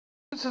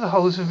To the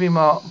Holes of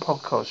Remark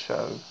podcast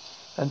show,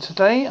 and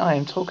today I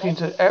am talking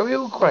to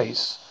Aurial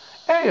Grace.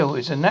 Ariel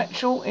is a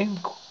natural in,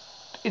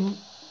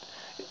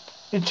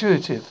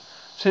 intuitive.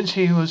 Since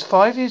she was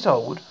 5 years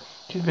old,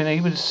 she's been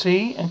able to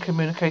see and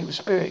communicate with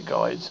spirit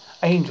guides,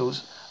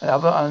 angels, and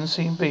other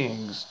unseen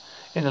beings.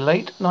 In the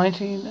late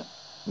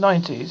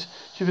 1990s,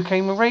 she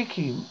became a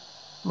Reiki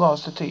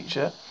master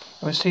teacher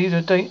and received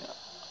her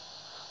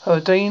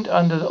ordained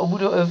under the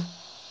order of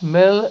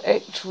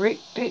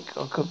Melchizedek.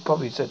 I could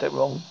probably said that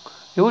wrong.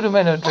 The Order of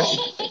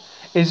Melchizedek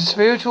is a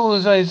spiritual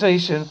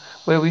organization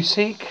where we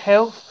seek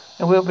health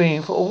and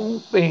well-being for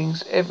all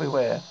beings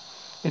everywhere.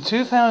 In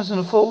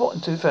 2004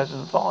 and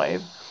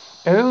 2005,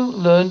 Ariel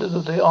learned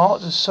the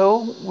art of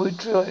soul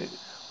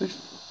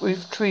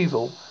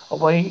retrieval, a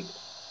way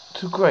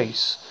to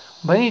grace.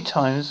 Many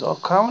times our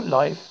current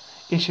life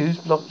issues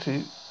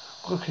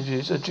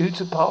blockages are due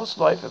to past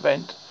life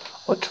event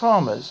or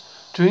traumas.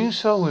 During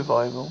soul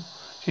revival,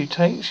 she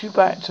takes you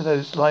back to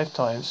those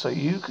lifetimes so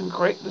you can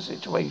correct the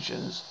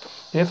situations,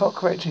 therefore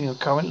correcting your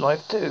current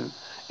life too.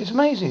 It's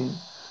amazing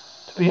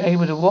to be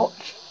able to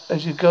watch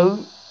as you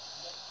go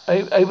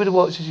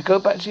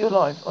back to your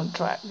life on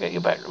track, get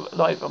your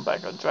life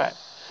back on track.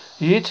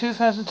 The year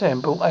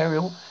 2010 brought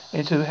Ariel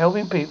into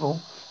helping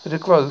people with the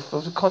growth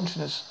of the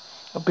consciousness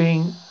of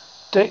being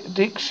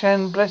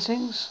Dikshan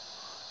blessings.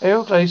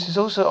 Aurial Grace is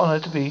also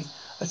honoured to be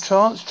a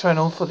trance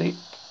channel for the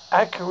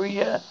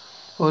Akaria,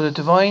 for the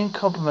divine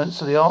compliments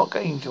of the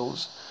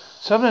archangels.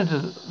 Some of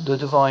the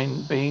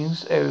divine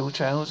beings Ariel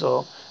channels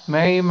are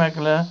Mary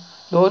Magdalene,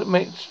 Lord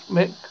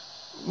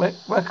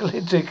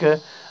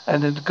Melchizedek,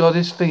 and the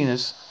goddess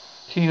Venus.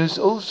 She has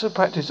also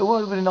practiced all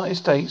over the United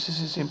States,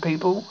 assisting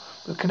people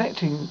with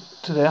connecting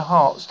to their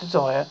heart's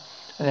desire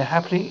and their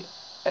happily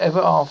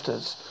ever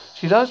afters.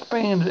 She loves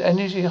bringing the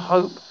energy of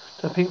hope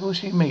to the people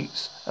she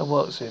meets and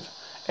works with.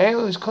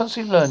 Ariel is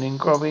constantly learning,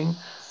 growing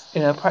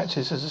in her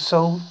practice as a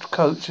soul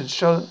coach and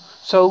soul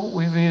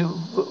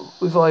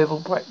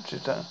revival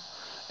practitioner.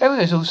 Ariel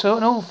is also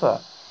an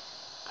author.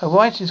 Her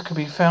writings can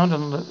be found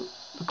on the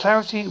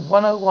Clarity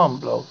 101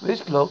 blog.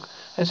 This blog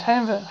has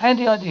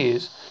handy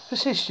ideas to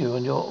assist you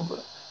on your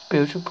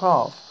spiritual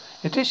path.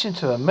 In addition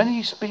to her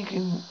many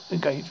speaking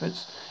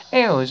engagements,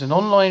 Ariel is an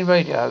online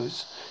radio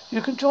host.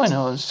 You can join her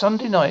on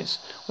Sunday nights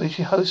where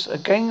she hosts a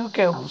gang of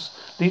girls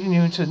leading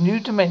you into new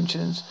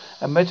dimensions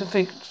and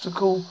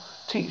metaphysical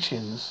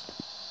teachings.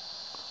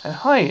 And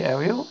hi,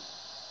 Ariel.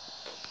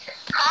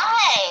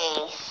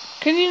 Hi.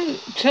 Can you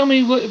tell me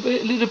a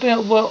little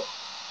about what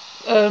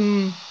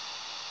the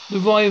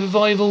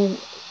revival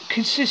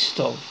consists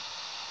of?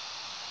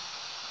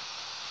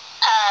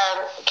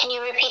 Can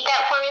you repeat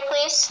that for me,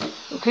 please?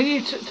 Can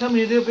you tell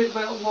me a little bit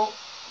about what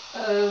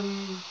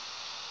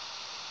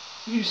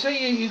you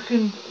say you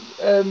can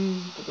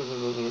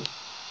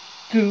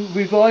do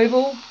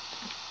revival?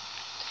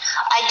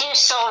 I do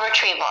soul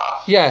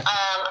retrieval. Yeah.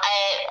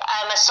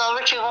 I'm a soul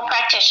retrieval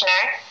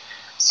practitioner.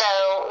 So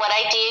what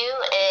I do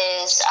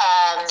is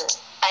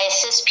I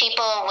assist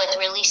people with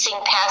releasing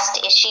past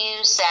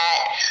issues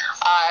that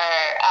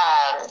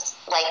are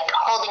like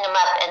holding them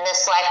up in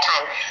this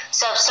lifetime.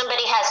 So if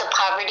somebody has a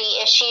poverty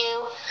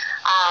issue,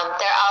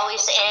 they're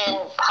always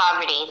in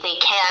poverty. They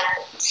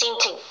can't seem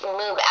to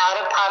move out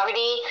of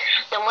poverty.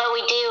 Then what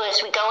we do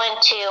is we go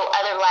into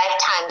other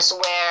lifetimes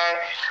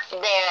where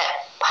their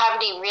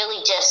poverty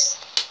really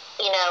just,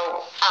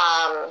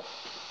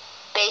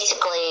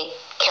 basically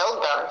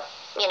killed them.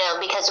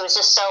 Because it was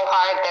just so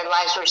hard, their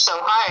lives were so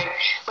hard.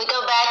 We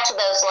go back to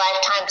those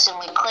lifetimes and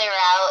we clear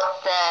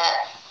out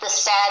the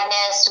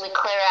sadness, we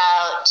clear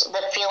out the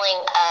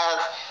feeling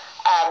of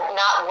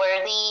not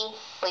worthy,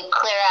 we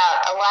clear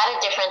out a lot of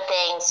different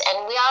things.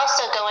 And we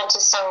also go into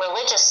some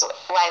religious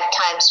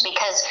lifetimes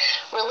because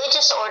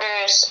religious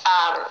orders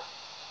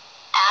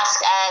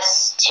ask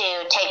us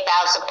to take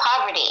vows of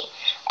poverty.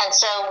 And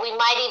so we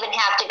might even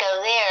have to go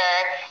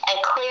there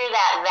and clear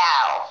that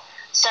vow,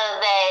 so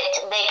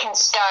that they can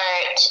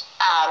start,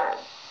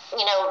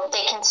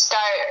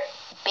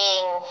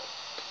 being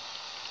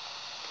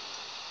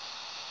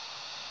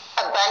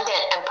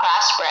abundant and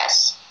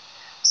prosperous.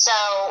 So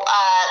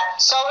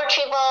soul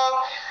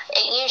retrieval,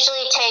 it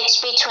usually takes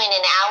between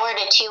an hour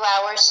to 2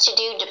 hours to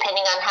do,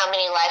 depending on how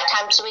many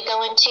lifetimes we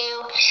go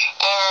into.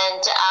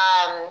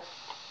 And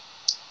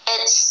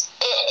it's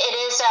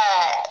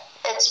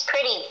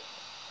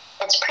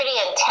pretty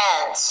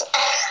intense.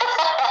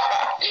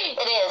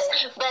 It is.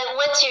 But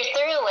once you're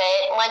through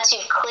it, once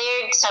you've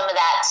cleared some of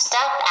that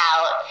stuff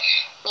out,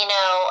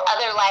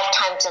 other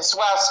lifetimes as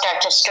well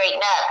start to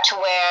straighten up to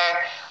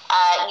where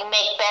you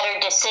make better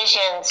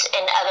decisions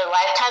in other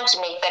lifetimes.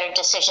 You make better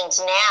decisions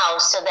now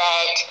so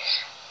that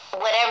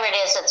whatever it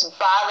is that's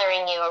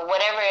bothering you or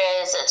whatever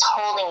it is that's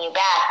holding you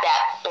back,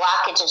 that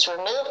blockage is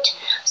removed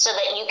so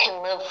that you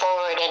can move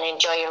forward and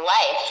enjoy your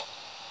life.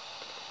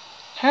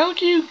 How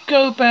do you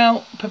go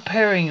about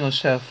preparing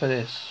yourself for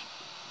this?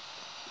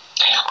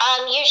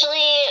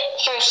 Usually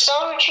for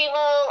soul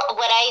retrieval,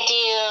 what I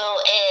do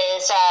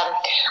is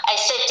I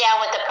sit down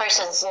with the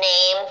person's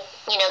name,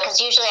 because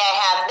usually I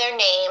have their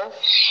name,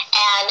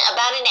 And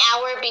about an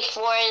hour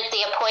before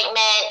the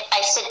appointment, I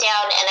sit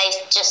down and I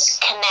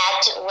just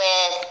connect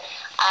with,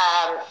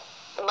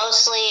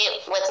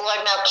 mostly with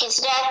Lord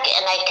Melchizedek,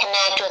 and I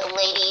connect with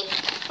Lady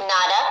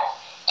Nada.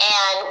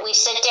 And we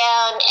sit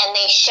down and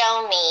they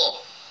show me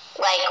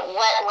like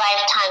what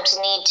lifetimes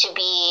need to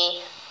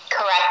be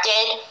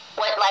corrected,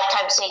 what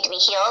lifetimes need to be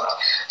healed,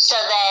 so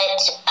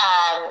that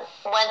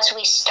once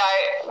I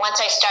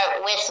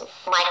start with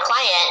my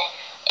client,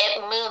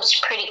 it moves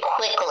pretty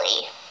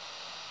quickly.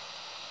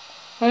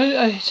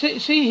 I see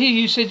here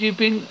you said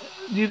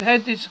you've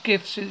had this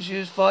gift since you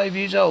was 5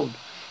 years old.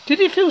 Did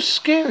it feel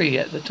scary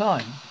at the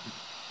time?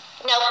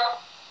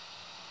 Nope.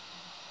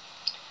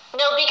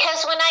 No,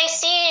 because when I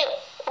see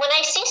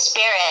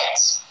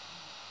spirits,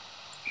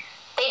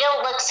 they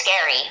don't look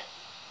scary.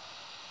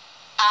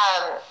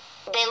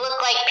 They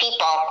look like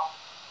people.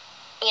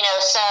 You know,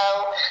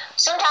 so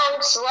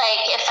sometimes,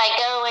 like, if I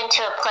go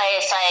into a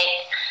place,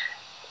 like,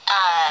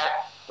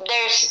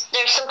 there's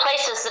some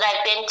places that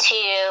I've been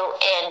to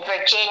in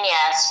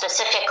Virginia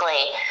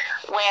specifically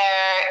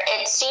where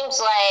it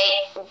seems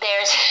like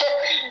there's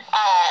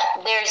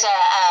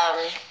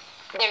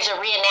a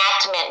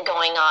reenactment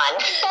going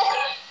on.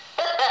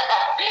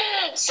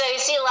 So you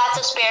see lots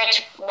of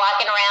spirits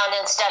walking around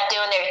and stuff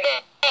doing their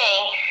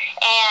thing,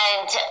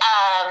 and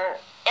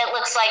it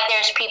looks like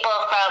there's people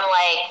from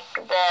like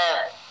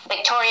the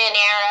Victorian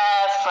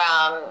era,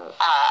 from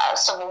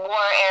Civil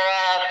War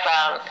era,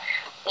 from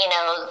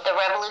the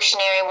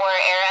Revolutionary War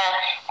era,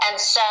 and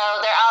so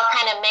they're all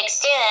kind of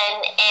mixed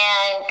in,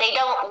 and they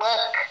don't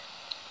look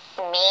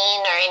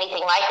mean or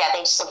anything like that.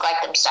 They just look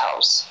like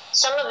themselves.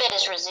 Some of it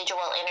is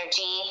residual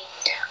energy.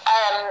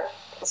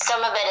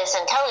 Some of it is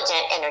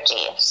intelligent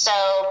energy. So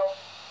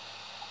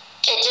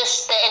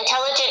the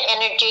intelligent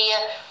energy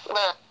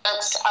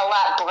looks a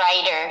lot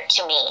brighter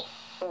to me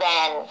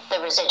than the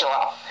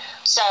residual.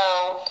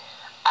 So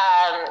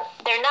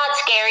they're not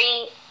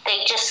scary.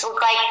 They just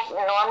look like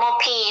normal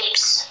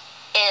peeps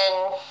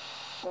in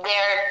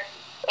their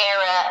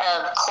era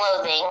of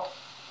clothing,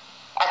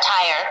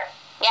 attire.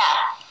 Yeah.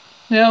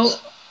 Now,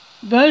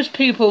 those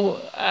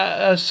people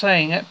are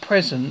saying at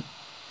present.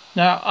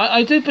 Now,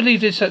 I do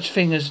believe there's such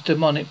thing as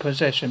demonic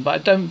possession, but I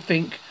don't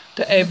think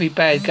that every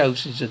bad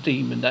ghost is a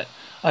demon.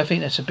 I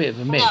think that's a bit of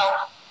a myth. No.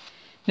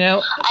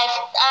 Now, I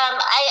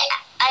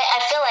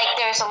feel like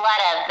there's a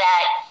lot of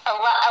that, a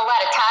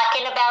lot of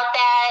talking about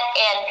that,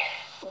 and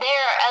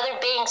there are other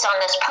beings on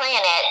this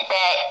planet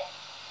that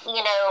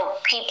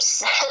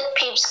peeps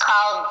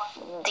call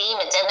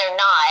demons, and they're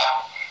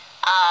not.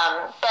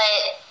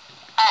 But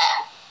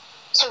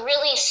to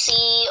really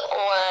see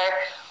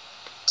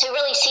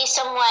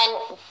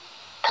someone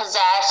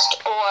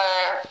possessed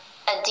or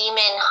a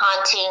demon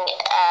haunting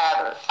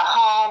a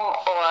home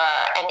or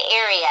an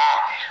area,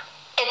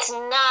 it's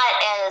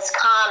not as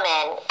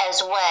common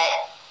as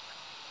what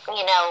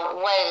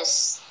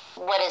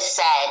is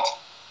said.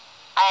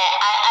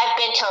 I've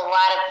been to a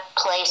lot of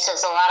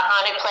places, a lot of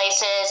haunted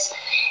places,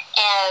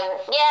 and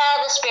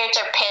yeah, the spirits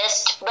are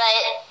pissed,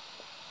 but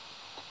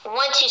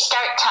once you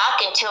start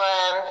talking to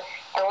them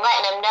and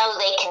letting them know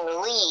they can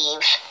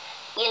leave,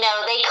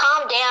 they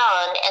calm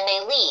down and they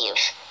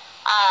leave.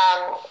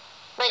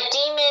 But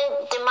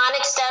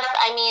demonic stuff,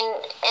 I mean,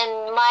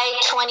 in my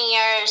 20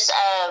 years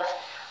of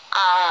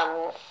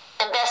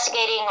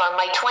investigating, or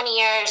my 20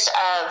 years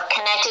of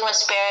connecting with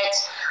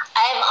spirits,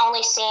 I've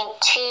only seen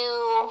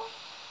two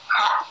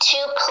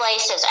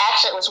places.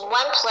 Actually, it was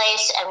one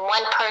place and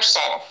one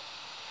person.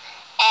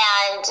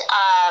 And,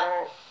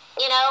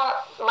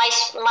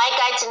 my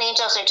guides and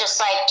angels are just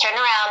like, turn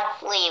around,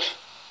 leave.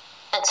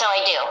 And so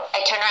I do.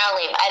 I turn around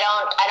and leave. I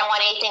don't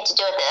want anything to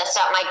do with it. That's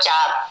not my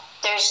job.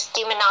 There's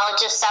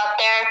demonologists out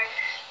there,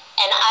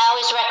 and I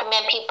always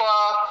recommend people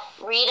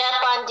read up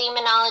on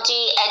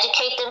demonology,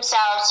 educate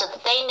themselves so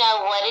that they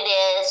know what it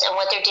is and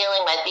what they're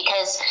dealing with,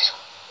 because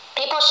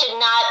people should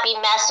not be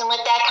messing with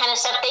that kind of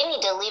stuff. They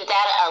need to leave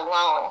that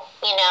alone,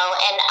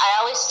 and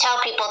I always tell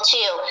people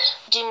too,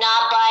 do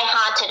not buy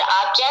haunted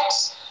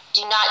objects.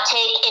 Do not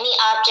take any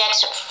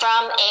objects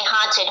from a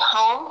haunted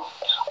home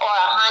or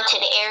a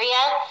haunted area.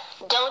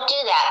 Don't do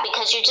that,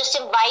 because you're just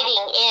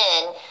inviting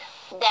in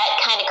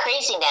that kind of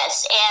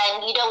craziness,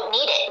 and you don't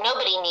need it.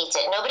 Nobody needs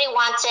it. Nobody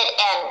wants it,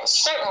 and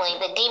certainly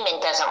the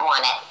demon doesn't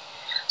want it.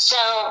 So,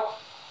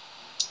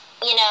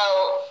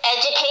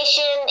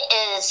 education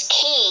is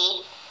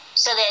key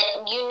so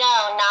that you know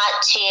not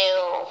to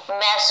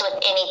mess with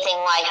anything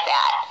like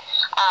that.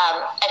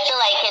 I feel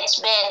like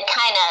it's been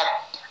kind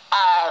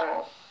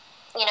of,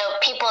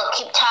 people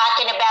keep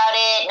talking about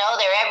it. No,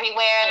 they're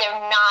everywhere.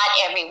 They're not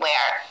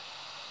everywhere.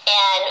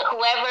 And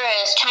whoever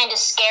is trying to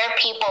scare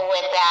people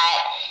with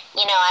that,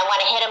 I want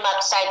to hit them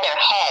upside their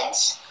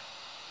heads.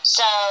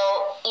 So,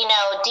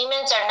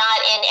 demons are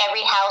not in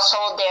every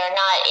household. They are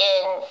not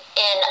in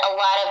a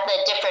lot of the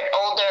different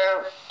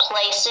older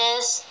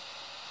places.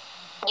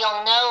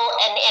 You'll know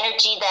an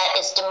energy that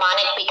is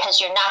demonic because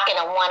you're not going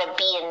to want to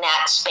be in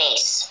that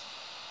space.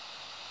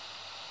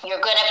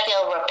 You're going to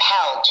feel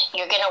repelled.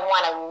 You're going to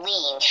want to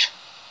leave.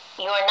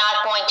 You're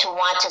not going to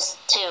want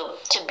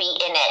to be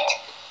in it.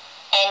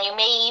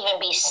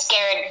 be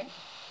scared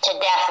to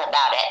death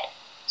about it.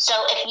 So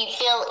if you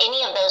feel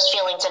any of those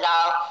feelings at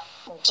all,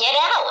 get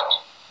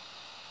out.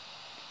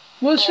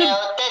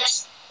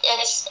 That's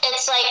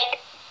it's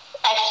like,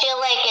 I feel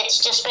like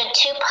it's just been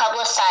too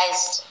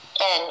publicized,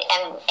 and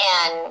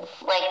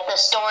like the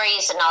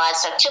stories and all that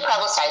stuff, too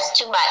publicized,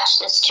 too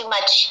much. It's too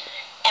much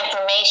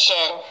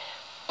information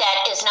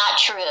that is not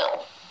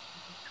true.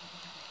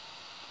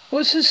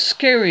 What's the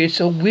scariest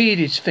or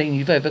weirdest thing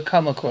you've ever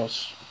come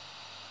across?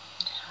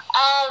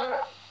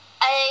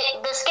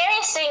 The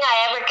scariest thing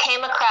I ever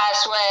came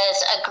across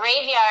was a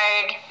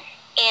graveyard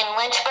in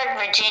Lynchburg,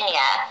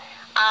 Virginia.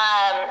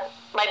 I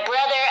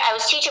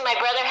was teaching my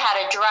brother how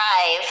to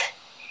drive,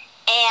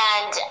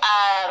 and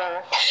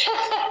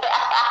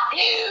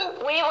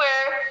we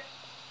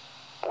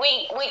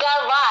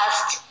got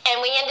lost,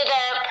 and we ended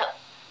up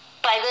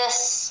by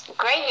this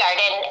graveyard,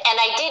 and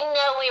I didn't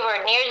know we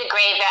were near the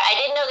graveyard. I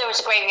didn't know there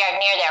was a graveyard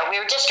near there. We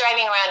were just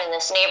driving around in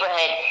this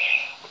neighborhood,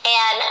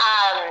 and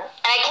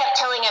I kept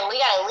telling him, we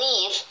gotta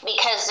leave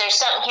because there's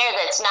something here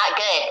that's not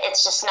good.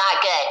 It's just not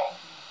good.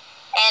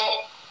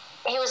 And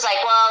he was like,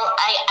 well,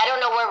 I don't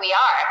know where we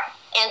are.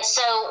 And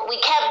so we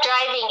kept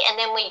driving, and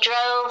then we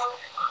drove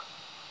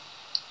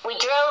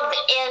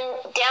in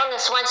down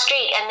this one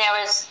street, and there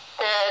was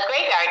the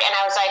graveyard, and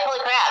I was like, holy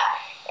crap.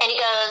 And he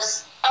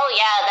goes, oh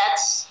yeah,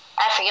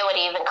 I forget what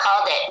he even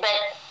called it, but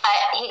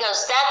he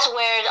goes, that's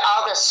where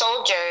all the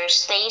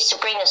soldiers, they used to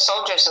bring the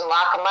soldiers and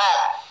lock them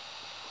up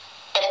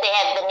if they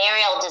had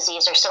venereal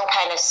disease or some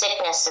kind of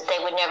sickness that they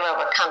would never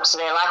overcome, so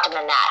they locked them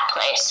in that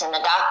place. And the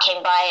doc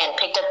came by and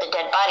picked up the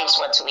dead bodies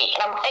once a week.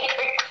 And I'm like,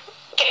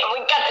 we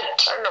gotta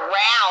turn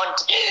around.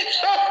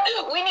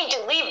 We need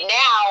to leave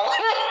now.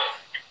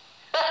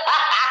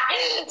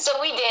 So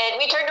we did.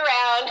 We turned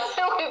around.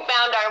 We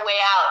found our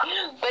way out.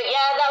 But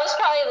yeah, that was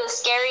probably the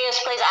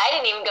scariest place. I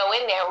didn't even go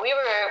in there. We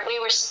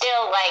were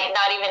still like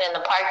not even in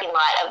the parking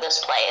lot of this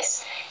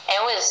place. And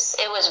it was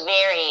there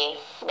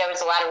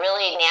was a lot of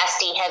really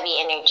nasty, heavy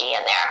energy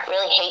in there.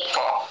 Really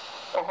hateful.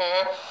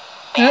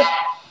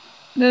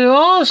 There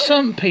are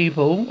some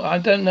people, I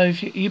don't know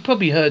if you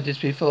probably heard this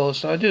before,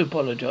 so I do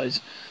apologise.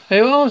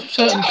 There are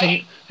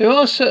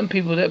certain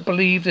people that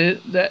believe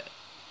that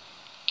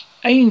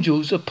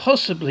angels are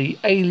possibly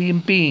alien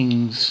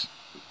beings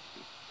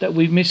that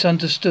we've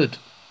misunderstood.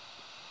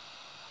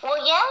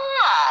 Well, yeah.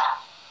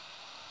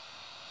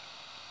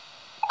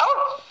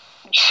 Oh,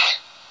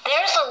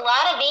 there's a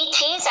lot of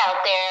ETs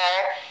out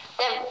there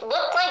that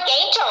look like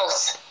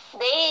angels.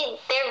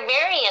 They're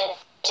very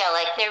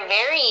angelic. They're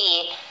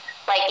very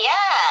like,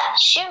 yeah,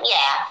 shoot,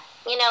 yeah.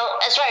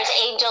 As far as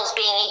angels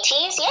being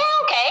ETs,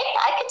 yeah, okay,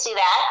 I could see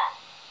that.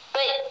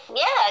 But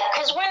yeah,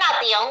 because we're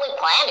not the only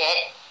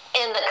planet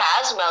in the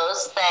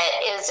cosmos that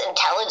is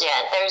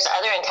intelligent. There's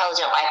other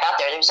intelligent life out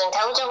there. There's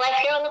intelligent life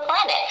here on the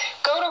planet.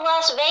 Go to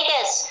Las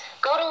Vegas.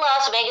 Go to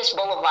Las Vegas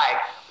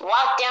Boulevard.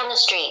 Walk down the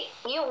street.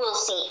 You will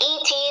see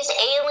ETs,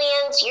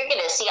 aliens. You're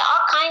going to see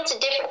all kinds of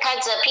different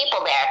kinds of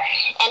people there.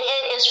 And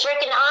it is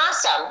freaking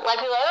awesome.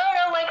 Like people, I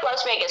don't like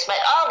Las Vegas.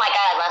 But oh my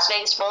God, Las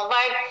Vegas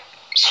Boulevard,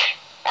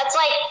 that's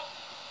like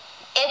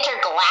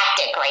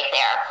intergalactic right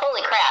there.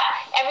 Holy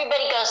crap.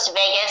 Everybody goes to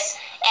Vegas,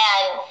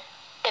 and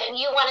if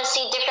you want to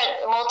see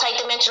different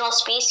multi-dimensional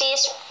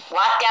species,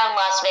 walk down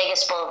Las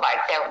Vegas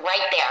Boulevard. They're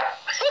right there.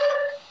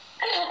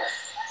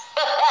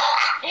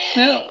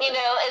 Yeah.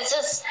 It's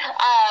just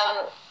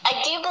I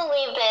do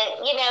believe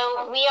that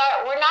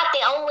we're not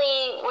the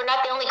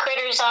only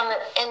critters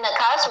in the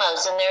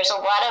cosmos, and there's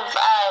a lot of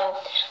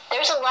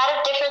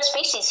different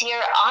species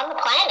here on the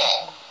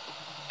planet.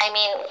 I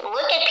mean,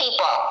 look at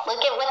people.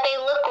 Look at what they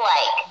look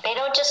like. They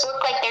don't just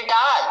look like they're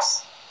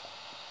dogs.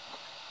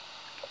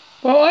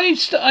 Well,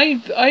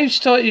 I've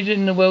started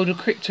in the world of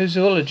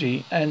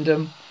cryptozoology, and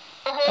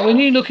when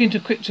you look into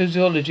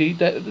cryptozoology,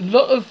 that a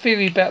lot of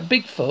theory about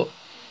Bigfoot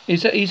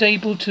is that he's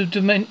able to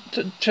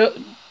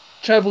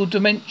travel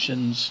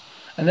dimensions,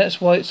 and that's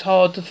why it's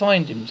hard to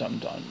find him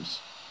sometimes.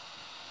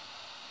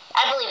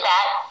 I believe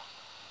that.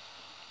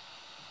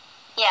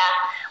 Yeah,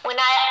 when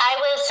I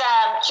was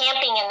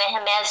camping in the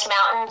Jemez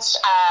Mountains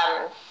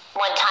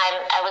one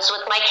time, I was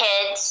with my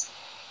kids,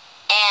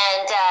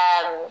 and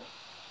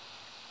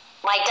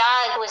my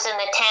dog was in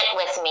the tent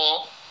with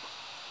me,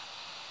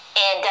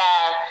 and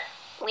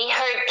we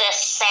heard this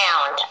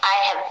sound. I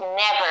have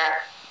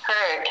never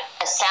heard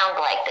a sound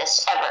like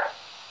this ever.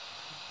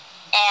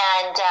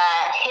 And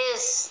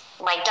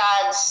my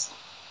dog's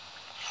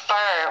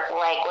fur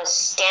was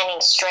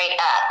standing straight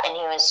up, and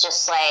he was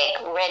just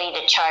ready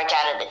to charge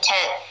out of the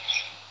tent.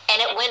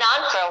 And it went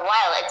on for a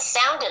while. It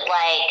sounded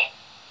like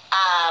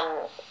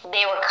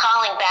they were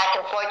calling back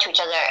and forth to each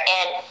other,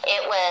 and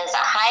it was a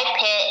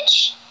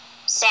high-pitched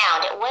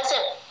sound. It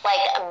wasn't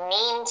like a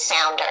mean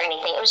sound or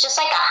anything. It was just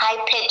like a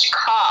high-pitched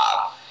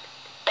call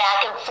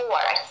back and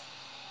forth.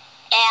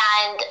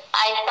 And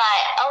I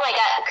thought, oh my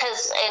God,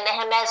 because in the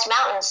Jemez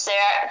Mountains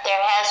there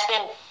has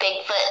been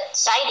Bigfoot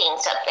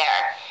sightings up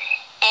there.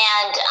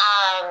 And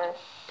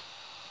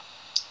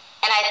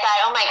I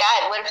thought, oh my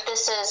God, what if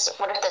this is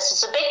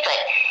a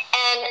Bigfoot?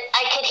 And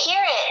I could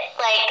hear it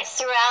like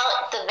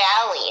throughout the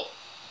valley,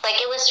 like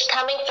it was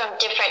coming from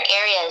different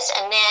areas,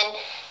 and then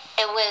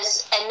it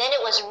was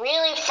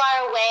really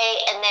far away,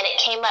 and then it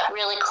came up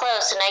really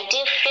close. And I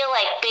do feel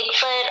like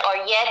Bigfoot or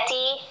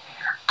Yeti.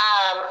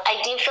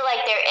 I do feel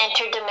like they're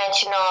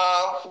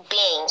interdimensional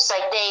beings.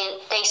 Like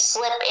they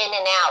slip in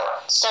and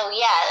out. So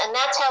yeah, and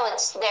that's how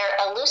they're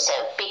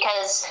elusive,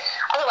 because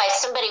otherwise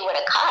somebody would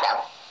have caught them,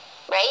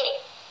 right?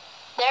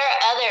 There are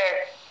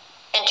other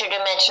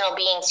interdimensional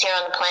beings here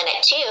on the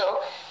planet too,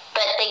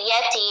 but the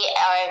Yeti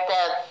or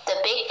the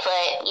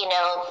Bigfoot, you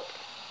know,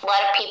 a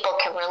lot of people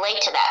can relate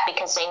to that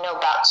because they know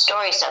about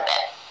stories of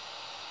it.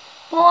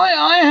 Well,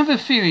 I have a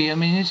theory. I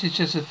mean, this is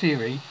just a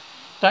theory.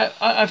 That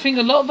I think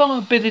a lot of our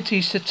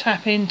abilities to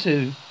tap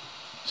into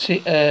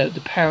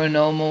the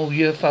paranormal,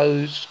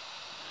 UFOs,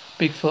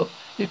 Bigfoot,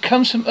 it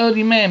comes from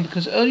early man,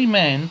 because early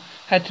man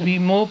had to be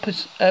more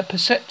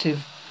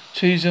perceptive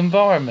to his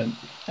environment,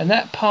 and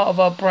that part of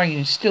our brain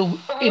is still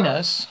in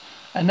us,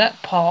 and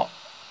that part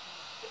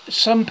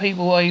some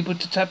people are able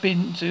to tap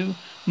into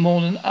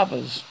more than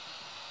others.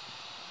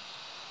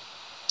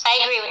 I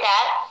agree with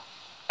that.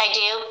 I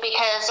do,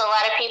 because a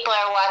lot of people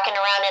are walking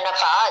around in a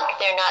fog.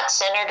 They're not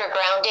centered or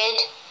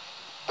grounded.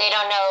 They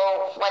don't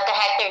know what the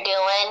heck they're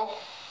doing.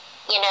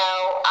 You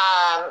know,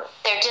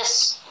 they're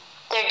just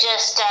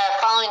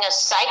following a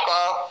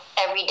cycle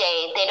every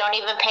day. They don't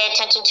even pay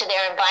attention to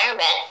their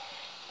environment.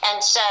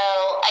 And so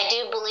I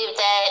do believe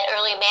that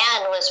early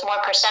man was more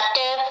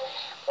perceptive.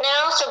 And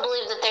I also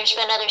believe that there's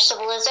been other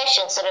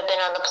civilizations that have been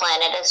on the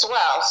planet as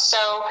well.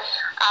 So,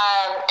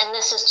 and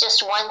this is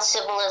just one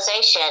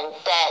civilization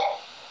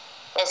that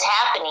is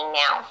happening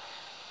now.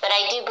 But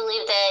I do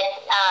believe that,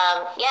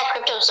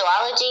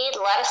 cryptozoology, a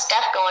lot of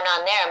stuff going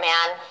on there,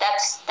 man.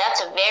 That's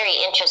a very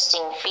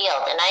interesting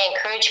field, and I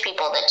encourage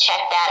people to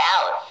check that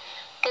out.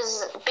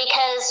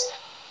 Because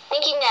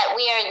thinking that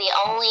we are the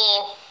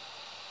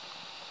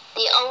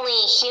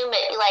only human,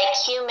 like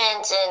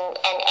humans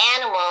and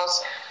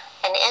animals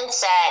and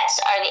insects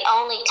are the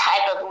only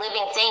type of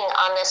living thing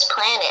on this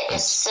planet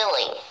is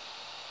silly.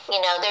 You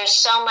know, there's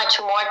so much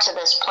more to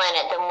this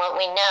planet than what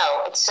we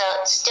know. It's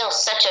still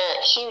such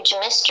a huge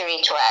mystery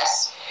to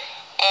us.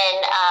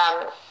 And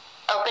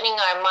opening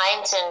our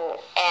minds and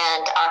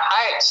our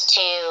hearts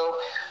to,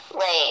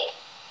 like,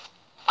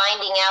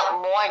 finding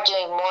out more,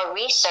 doing more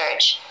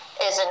research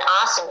is an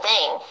awesome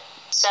thing.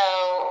 So,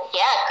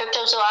 yeah,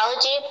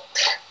 cryptozoology,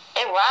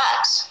 it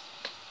rocks.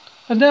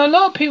 And now a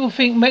lot of people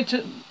think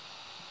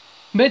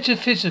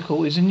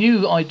metaphysical is a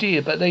new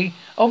idea, but they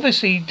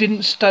obviously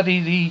didn't study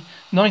the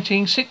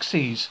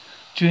 1960s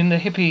during the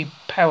hippie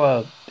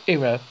power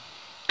era,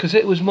 because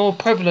it was more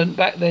prevalent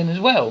back then as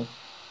well.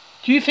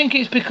 Do you think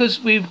it's because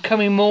we're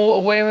becoming more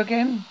aware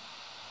again?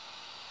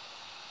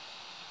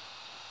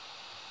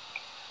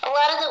 A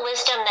lot of the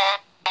wisdom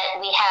that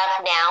we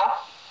have now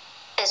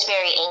is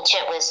very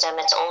ancient wisdom.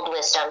 It's old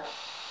wisdom.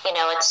 You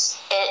know, it's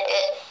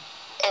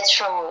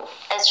from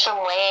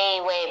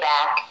way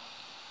back.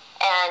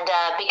 And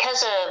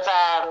because of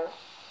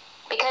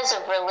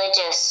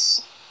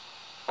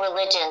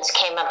religions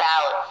came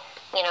about,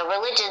 you know,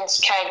 religions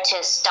tried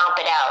to stomp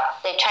it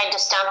out. They tried to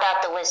stomp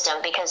out the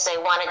wisdom because they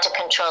wanted to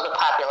control the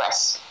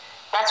populace.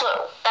 That's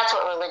what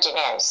religion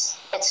is.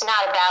 It's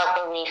not about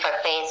belief or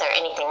faith or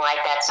anything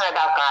like that. It's not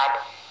about God.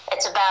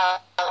 It's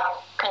about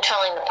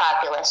controlling the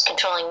populace,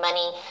 controlling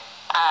money,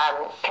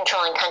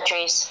 controlling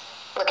countries.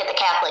 Look at the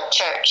Catholic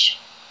Church.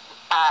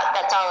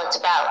 That's all it's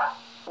about.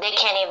 They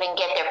can't even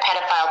get their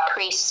pedophile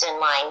priests in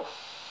line,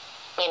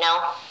 you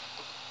know?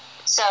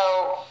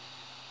 So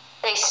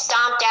they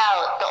stomped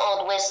out the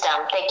old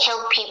wisdom. They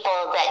killed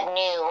people that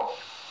knew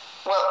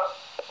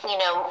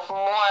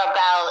more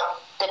about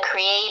the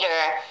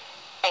Creator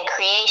and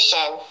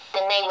creation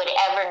than they would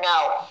ever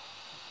know.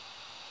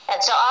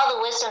 And so all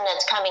the wisdom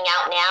that's coming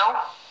out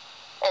now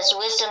is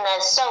wisdom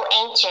that's so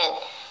ancient.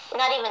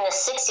 Not even the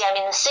 60s. I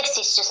mean, the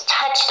 60s just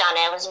touched on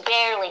it. It was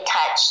barely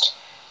touched.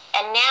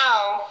 And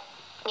now,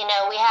 you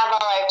know, we have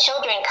all our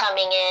children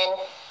coming in.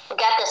 We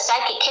got the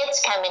psychic kids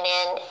coming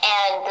in,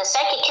 and the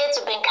psychic kids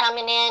have been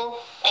coming in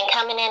and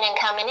coming in and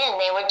coming in.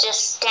 They were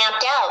just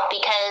stamped out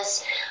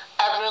because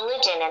of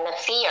religion and the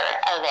fear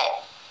of it.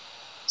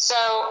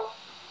 So,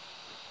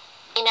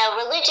 you know,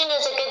 religion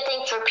is a good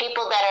thing for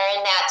people that are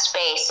in that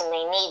space, and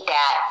they need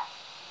that.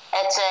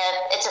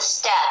 It's a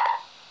step.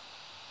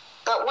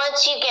 But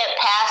once you get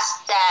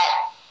past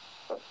that,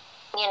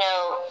 you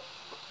know,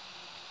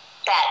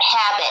 that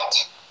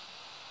habit,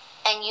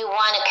 and you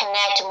want to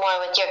connect more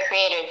with your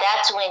Creator,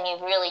 that's when you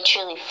really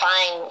truly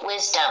find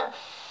wisdom.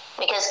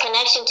 Because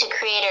connection to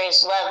Creator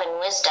is love and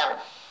wisdom.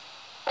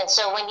 And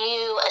so when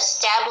you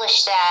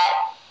establish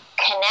that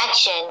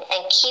connection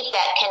and keep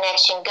that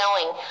connection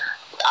going,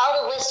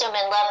 all the wisdom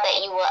and love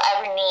that you will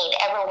ever need,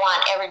 ever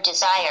want, ever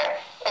desire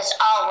is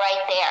all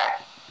right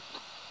there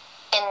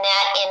in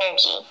that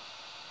energy.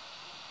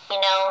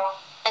 You know,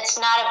 it's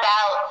not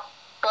about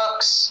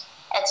books.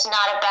 It's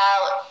not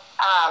about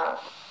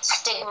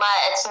stigma.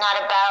 It's not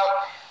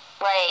about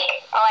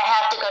like, oh, I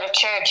have to go to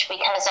church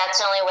because that's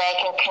the only way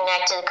I can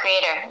connect to the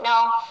Creator.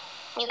 No,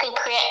 you can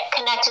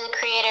connect to the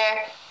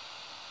Creator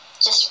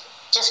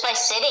just by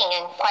sitting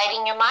and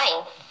quieting your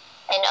mind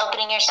and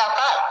opening yourself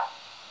up.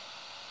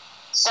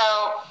 So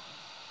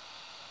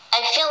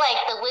I feel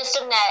like the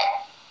wisdom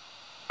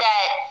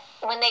that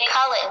when they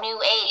call it New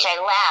Age, I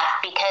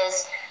laugh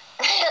because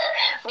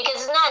because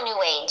it's not New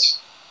Age.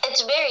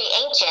 It's very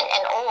ancient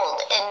and old,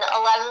 and a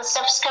lot of the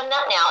stuff's coming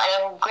up now, and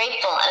I'm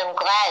grateful and I'm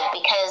glad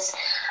because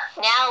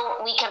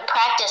now we can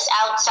practice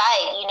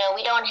outside. You know,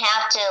 we don't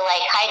have to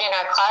like hide in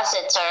our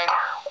closets, or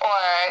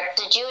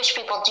the Jewish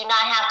people do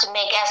not have to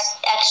make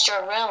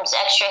extra rooms,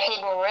 extra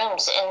hidden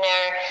rooms in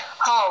their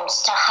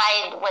homes to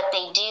hide what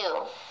they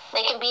do.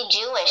 They can be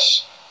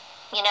Jewish.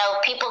 You know,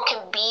 people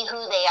can be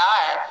who they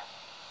are,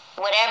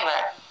 whatever.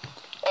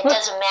 It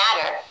doesn't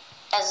matter,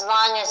 as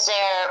long as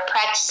they're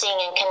practicing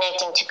and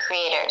connecting to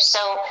Creator. So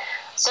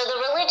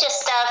the religious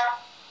stuff,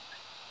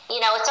 you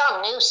know, it's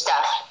all new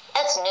stuff.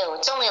 That's new.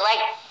 It's only like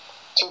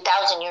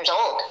 2,000 years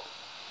old,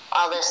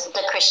 all this,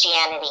 the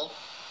Christianity.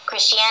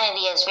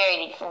 Christianity is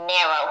very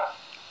narrow.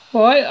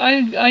 Well,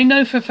 I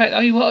know for a fact,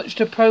 I watched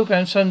a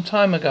program some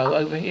time ago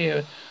over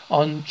here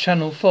on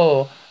Channel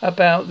 4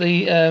 about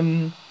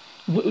the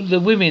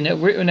women that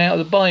were written out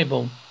of the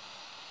Bible.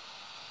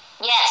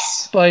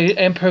 Yes. By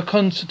Emperor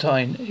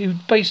Constantine, who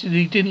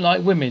basically didn't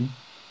like women.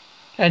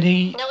 And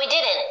he... No, he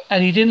didn't.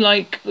 And he didn't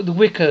like the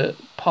Wicca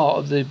part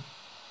of the...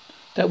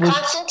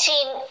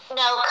 Constantine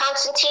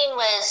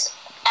was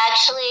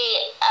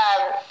actually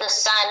the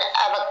son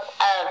of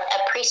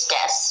a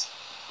priestess.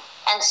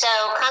 And so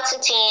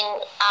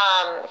Constantine,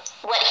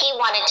 what he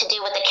wanted to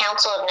do with the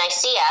Council of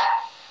Nicaea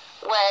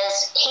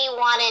was he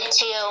wanted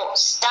to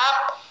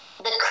stop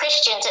the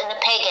Christians and the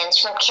pagans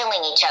from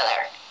killing each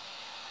other.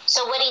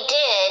 So what he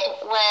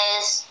did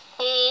was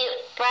he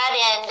brought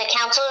in the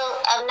Council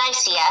of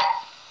Nicaea,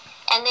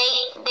 and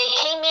they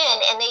came in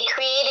and they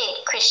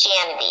created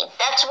Christianity.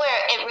 That's where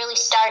it really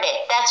started.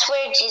 That's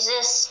where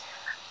Jesus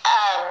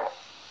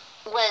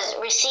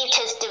received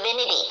his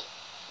divinity.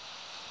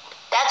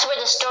 That's where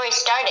the story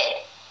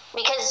started.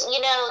 Because,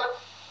 you know,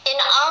 in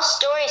all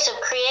stories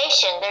of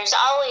creation, there's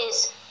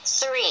always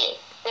three.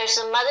 There's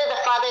the mother,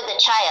 the father, the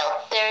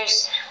child.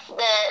 There's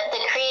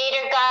the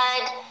creator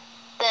God,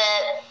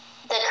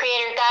 the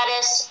creator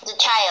goddess, the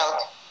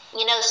child.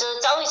 You know, so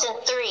it's always in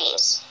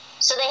threes.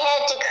 So they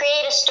had to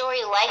create a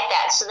story like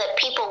that so that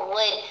people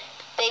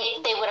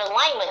they would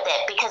align with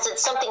it because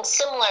it's something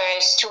similar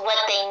as to what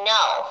they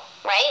know,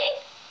 right?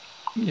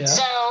 Yeah.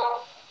 So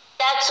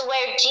that's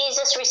where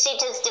Jesus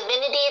received his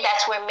divinity.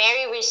 That's where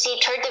Mary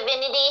received her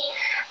divinity.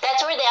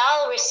 That's where they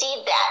all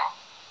received that.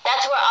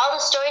 That's where all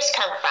the stories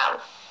come from,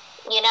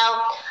 you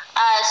know?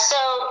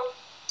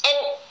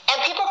 And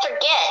people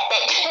forget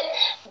that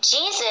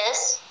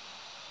Jesus,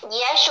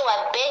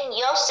 Yeshua ben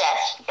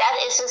Yosef, that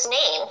is his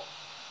name.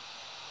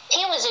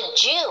 He was a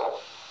Jew.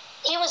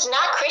 He was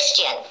not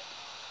Christian.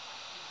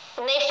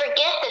 And they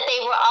forget that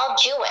they were all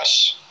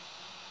Jewish.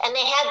 And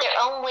they had their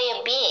own way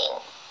of being.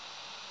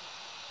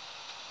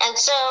 And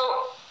so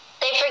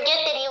they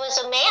forget that he was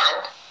a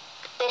man,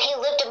 that he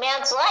lived a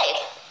man's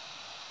life.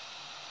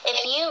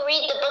 If you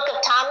read the book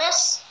of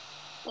Thomas,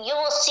 you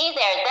will see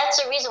there,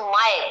 that's the reason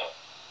why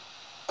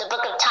the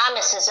book of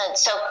Thomas isn't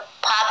so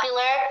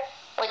popular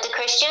with the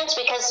Christians,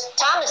 because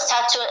Thomas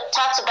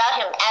talks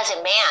about him as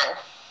a man.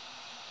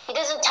 He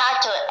doesn't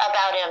talk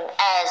about him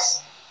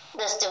as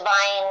this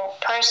divine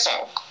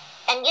person.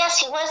 And yes,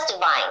 he was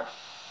divine.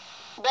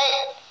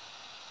 But,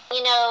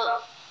 you know,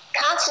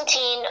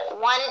 Constantine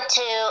wanted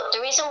to,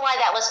 the reason why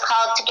that was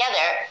called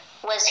together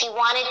was he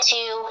wanted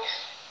to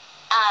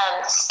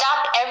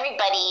stop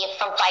everybody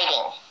from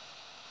fighting.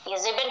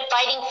 Because they've been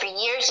fighting for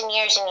years and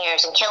years and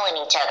years and killing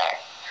each other.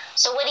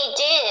 So what he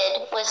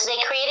did was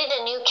they created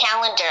a new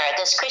calendar,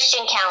 this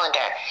Christian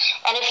calendar.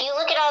 And if you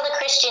look at all the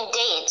Christian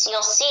dates,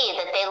 you'll see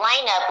that they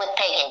line up with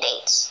pagan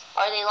dates,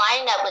 or they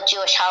line up with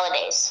Jewish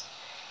holidays.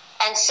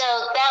 And so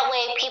that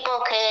way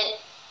people could,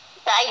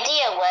 the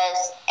idea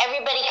was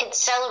everybody could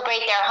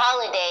celebrate their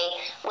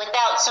holiday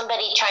without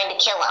somebody trying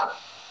to kill them.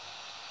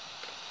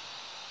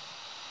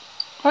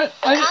 But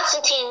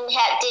Constantine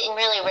didn't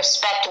really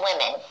respect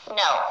women.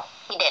 No,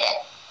 he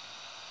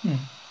didn't.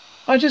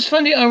 I just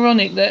find it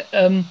ironic that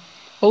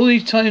all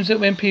these times that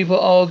when people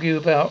argue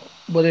about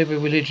whatever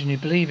religion you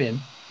believe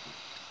in,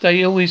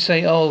 they always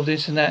say, oh,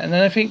 this and that. And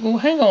then I think, well,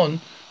 hang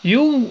on.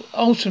 You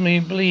ultimately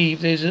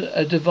believe there's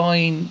a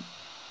divine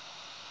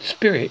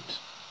spirit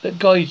that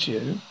guides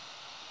you,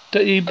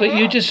 but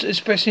you're just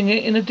expressing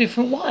it in a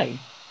different way.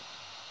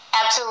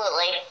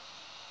 Absolutely.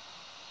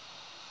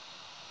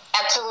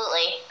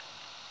 Absolutely.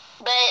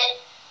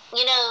 But,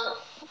 you know,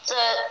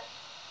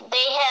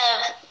 they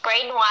have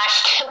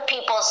brainwashed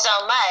people so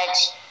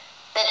much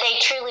that they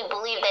truly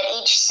believe that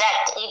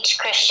each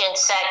Christian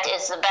sect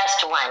is the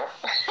best one.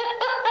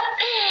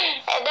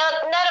 And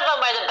none of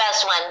them are the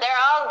best one.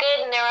 They're all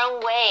good in their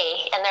own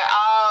way, and they're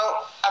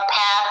all a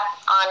path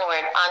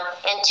onward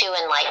into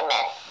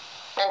enlightenment.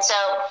 And so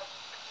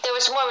there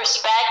was more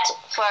respect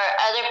for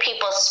other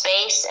people's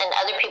space and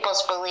other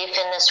people's belief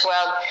in this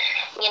world,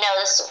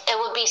 it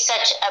would be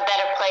such a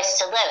better place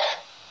to live.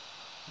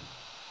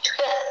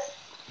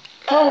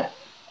 Well,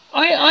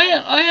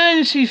 I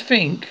honestly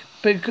think,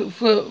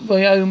 for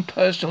my own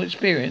personal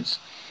experience,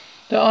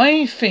 that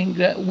I think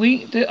that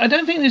I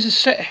don't think there's a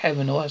set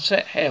heaven or a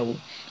set hell.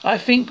 I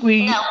think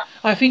we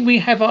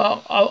have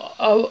our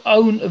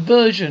own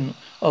version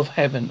of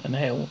heaven and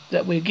hell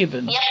that we're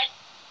given. Yep.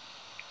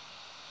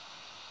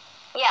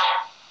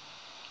 Yeah.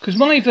 Because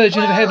my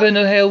version of heaven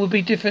and hell would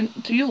be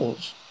different to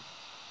yours.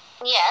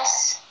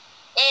 Yes.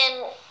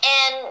 And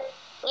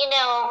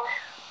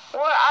we're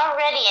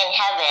already in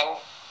heaven.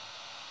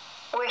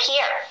 We're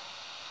here.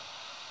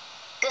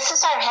 This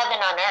is our heaven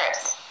on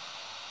earth.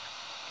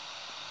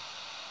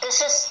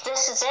 This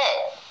is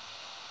it.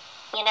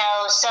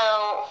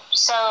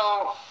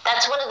 So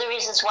that's one of the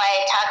reasons why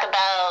I talk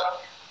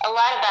a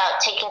lot about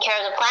taking care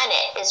of the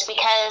planet, is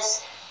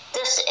because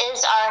this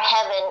is our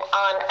heaven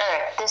on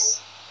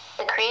earth.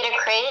 The Creator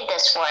created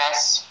this for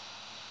us.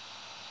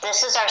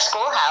 This is our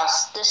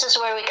schoolhouse. This is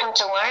where we come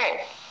to learn.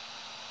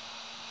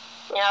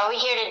 Are we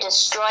here to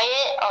destroy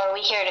it, or are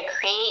we here to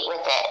create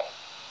with it?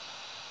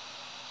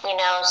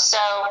 So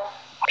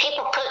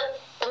people put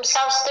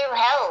themselves through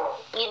hell,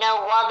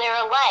 while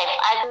they're alive.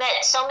 I've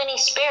met so many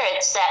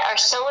spirits that are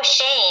so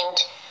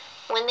ashamed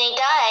when they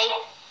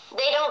die,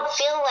 they don't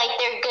feel like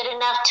they're good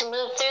enough to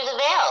move through the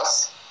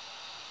veils.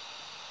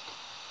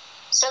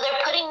 So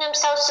they're putting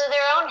themselves through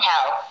their own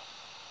hell.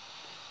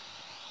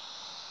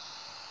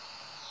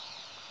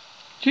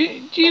 Do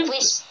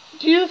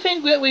you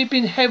think that we've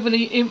been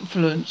heavily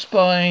influenced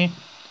by?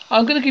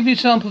 I'm going to give you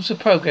examples of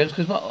programs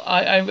because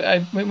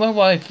my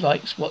wife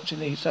likes watching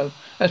these, so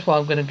that's why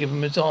I'm going to give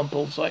them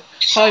examples like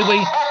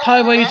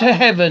Highway to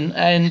Heaven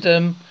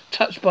and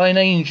Touched by an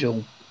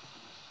Angel.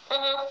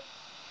 Mm-hmm.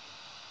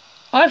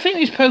 I think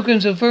these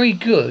programs are very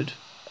good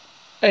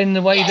in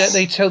the way that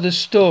they tell the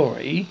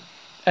story,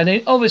 and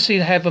they obviously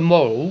have a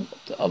moral,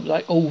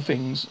 like all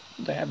things.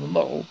 They have a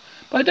moral.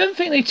 But I don't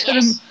think they tell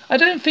them. I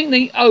don't think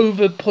they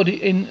over put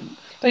it in.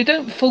 They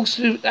don't force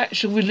the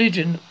actual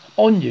religion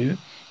on you.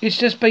 It's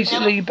just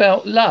basically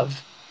about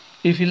love.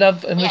 If you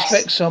love and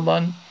respect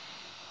someone,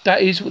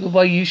 that is the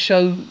way you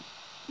show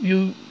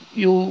your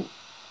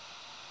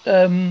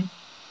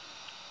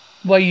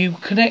way you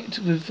connect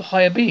with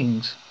higher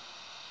beings.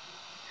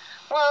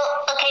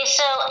 Well, okay,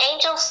 so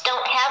angels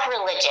don't have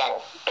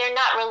religion. They're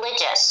not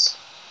religious.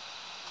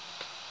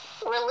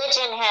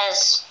 Religion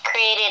has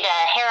created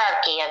a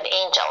hierarchy of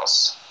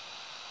angels.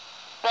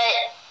 But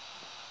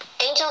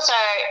angels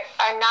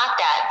are not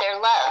that. They're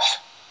love.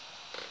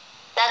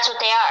 That's what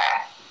they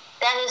are.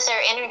 That is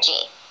their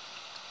energy.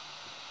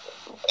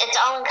 It's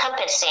all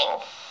encompassing.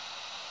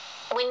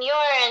 When you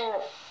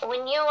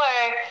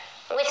are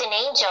with an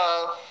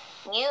angel,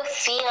 you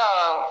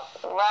feel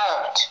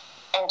loved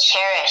and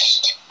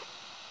cherished.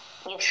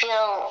 You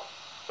feel,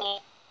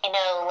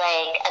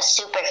 like a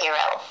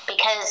superhero,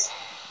 because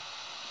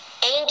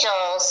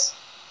angels,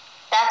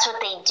 that's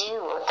what they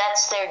do.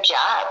 That's their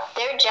job.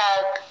 Their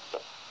job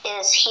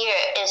is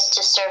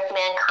to serve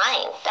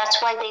mankind.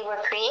 That's why they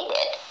were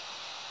created.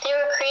 They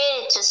were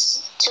created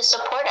to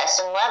support us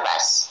and love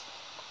us.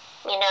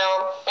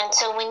 And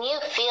so when you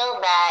feel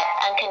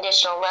that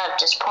unconditional love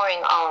just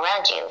pouring all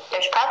around you,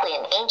 there's probably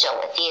an angel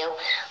with you,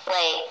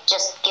 like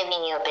just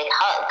giving you a big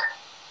hug.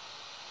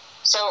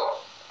 So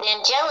the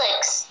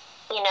angelics,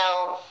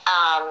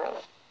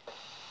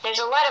 there's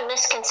a lot of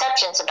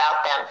misconceptions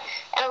about them,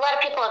 and a lot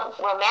of people have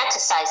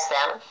romanticized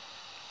them.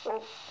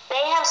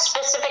 They have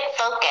specific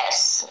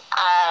focus.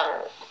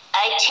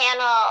 I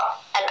channel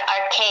an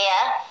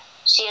Archaea.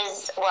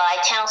 I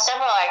channel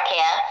several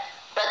Archaea,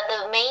 but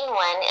the main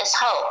one is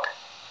Hope.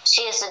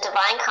 She is the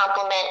divine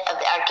complement of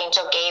the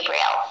Archangel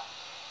Gabriel.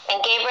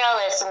 And Gabriel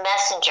is a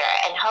messenger,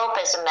 and Hope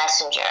is a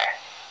messenger.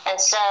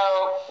 And so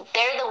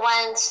they're the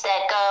ones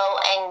that go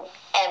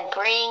and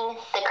bring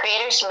the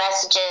Creator's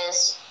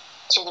messages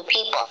to the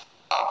people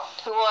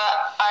who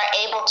are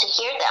able to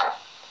hear them.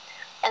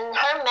 And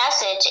her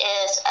message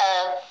is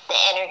of the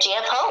energy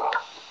of hope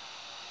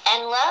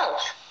and love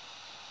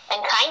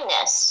and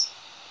kindness.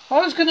 I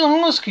was going to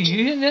ask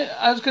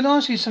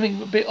you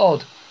something a bit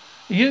odd.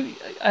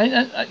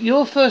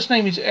 Your first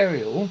name is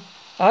Ariel.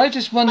 I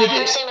just wondered. My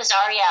first name is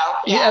Auriel.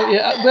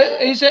 Yeah.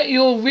 But is that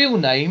your real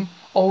name,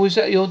 or is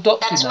that your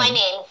adopted name? That's my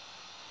name.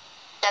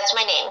 That's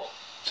my name.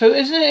 So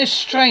isn't it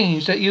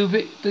strange that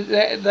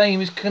that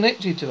name is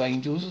connected to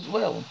angels as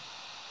well?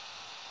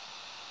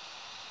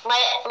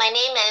 My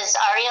name is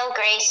Aurial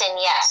Grace, and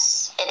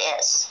yes, it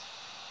is.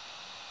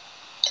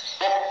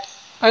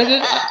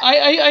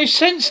 I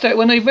sensed that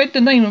when I read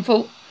the name and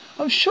thought,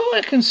 I'm sure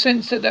I can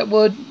sense that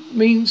word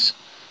means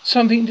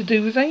something to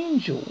do with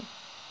angel.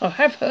 I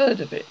have heard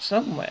of it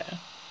somewhere.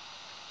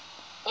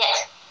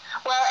 Yes.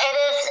 Well, it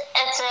is.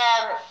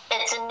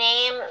 It's a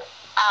name.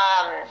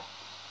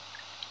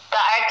 The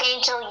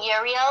Archangel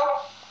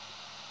Uriel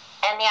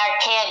and the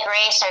Archaea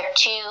Grace are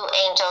two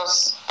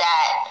angels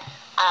that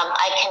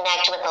I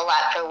connect with a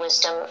lot for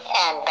wisdom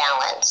and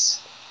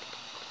balance.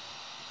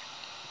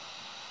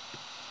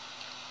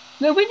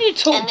 Now, when you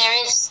talk, And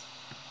there is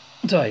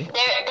sorry,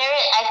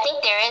 I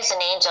think there is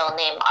an angel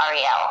named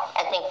Auriel.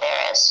 I think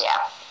there is. Yeah.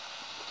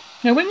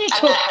 now when you I'm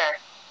talk, not her.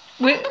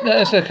 no,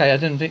 that's okay. I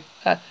didn't think.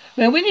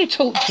 Now, when you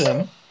talk to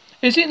them,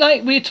 is it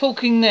like we're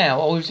talking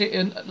now, or is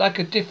it like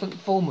a different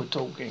form of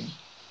talking?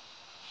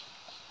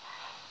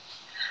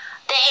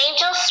 The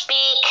angels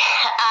speak.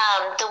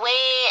 The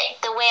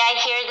way I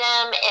hear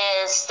them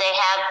is they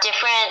have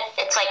different.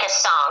 It's like a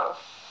song,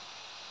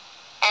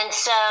 and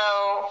so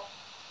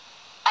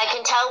I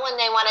can tell when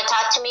they want to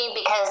talk to me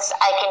because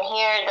I can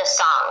hear the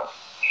song,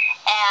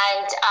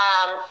 and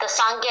the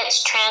song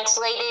gets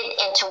translated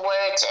into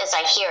words as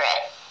I hear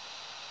it.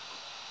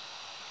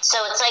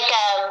 So it's like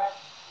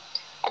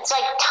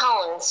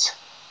tones.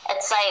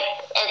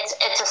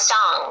 It's a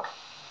song.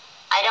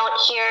 I don't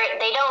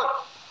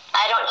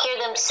hear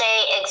them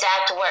say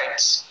exact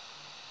words.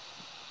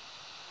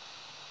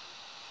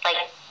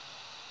 Like,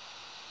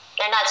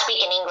 they're not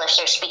speaking English,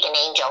 they're speaking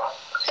angel.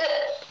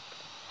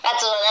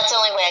 That's the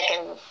only way I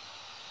can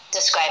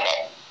describe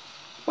it.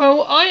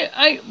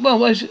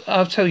 Well, as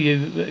I'll tell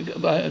you,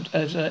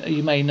 as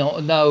you may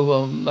not know,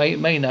 or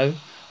may know,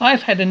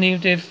 I've had a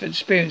near-death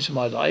experience in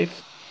my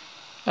life.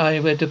 I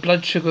had a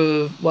blood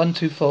sugar of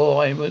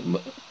 124.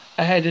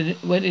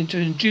 Went into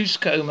an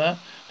induced coma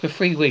for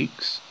 3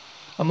 weeks.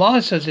 And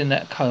whilst I was in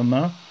that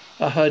coma,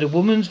 I heard a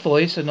woman's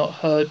voice I'd not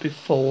heard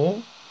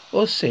before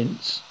or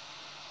since.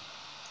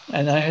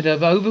 And I had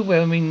an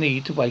overwhelming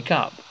need to wake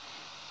up.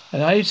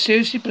 And I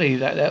seriously believe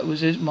that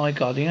was my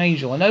guardian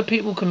angel. I know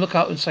people can look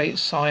up and say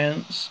it's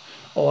science,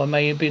 or I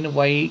may have been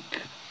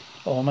awake,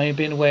 or I may have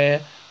been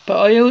aware. But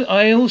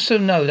I also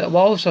know that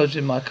whilst I was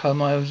in my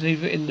coma, I was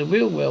either in the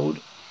real world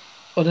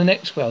or the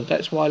next world.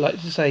 That's why I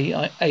like to say,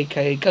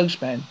 aka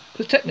Ghost Man,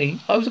 because technically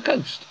I was a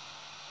ghost.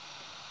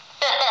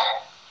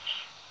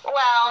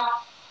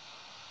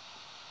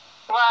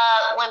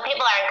 Well, when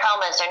people are in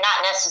comas, they're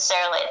not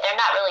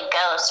really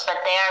ghosts, but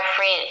they're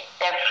free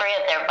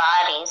of their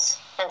bodies,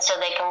 and so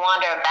they can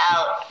wander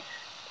about,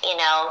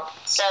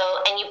 so,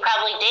 and you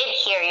probably did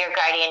hear your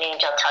guardian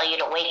angel tell you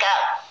to wake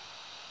up.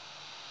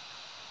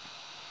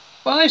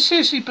 Well, I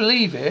seriously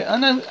believe it. I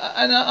know,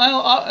 and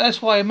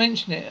that's why I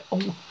mention it.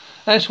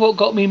 That's what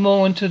got me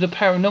more into the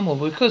paranormal,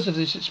 because of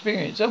this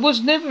experience. I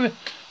was never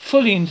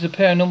fully into the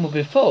paranormal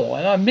before,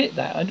 and I admit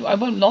that. I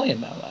won't lie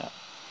about that.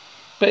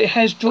 But it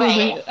has drawn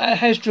me. It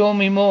has drawn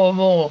me more and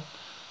more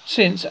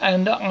since,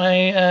 and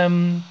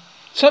I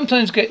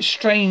sometimes get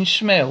strange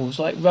smells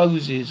like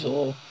roses,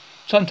 or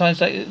sometimes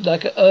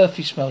like an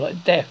earthy smell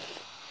like death.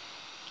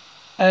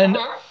 And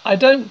I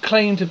don't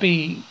claim to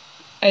be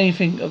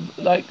anything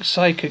like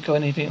psychic or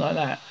anything like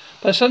that,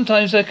 but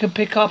sometimes I can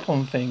pick up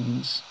on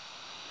things.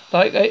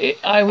 Like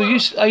I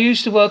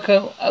used to work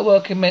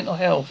in mental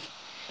health,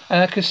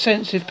 and I could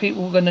sense if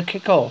people were going to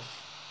kick off.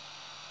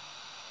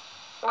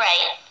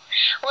 Right.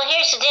 Well,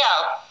 here's the deal.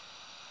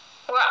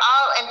 We're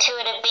all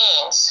intuitive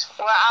beings.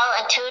 We're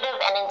all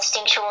intuitive and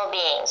instinctual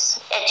beings.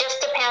 It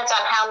just depends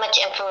on how much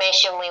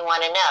information we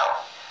want to know,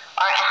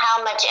 or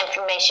how much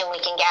information we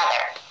can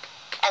gather.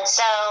 And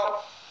so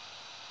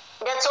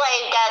that's why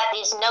you got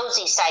these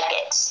nosy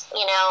psychics.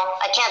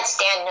 I can't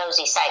stand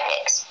nosy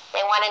psychics.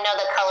 They want to know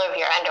the color of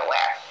your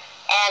underwear.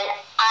 And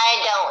I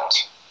don't.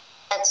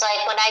 It's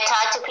like when I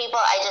talk to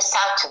people, I just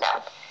talk to them.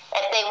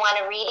 If they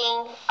want a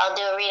reading, I'll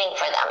do a reading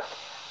for them.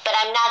 But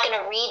I'm not going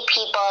to read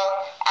people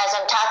as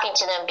I'm talking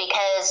to them,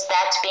 because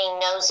that's being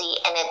nosy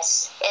and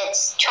it's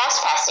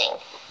trespassing,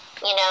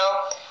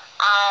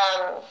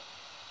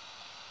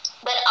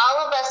 But all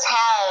of us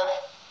have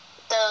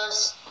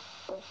those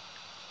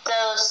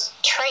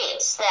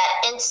traits,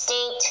 that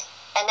instinct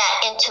and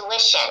that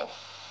intuition.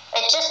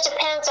 It just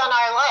depends on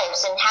our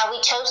lives and how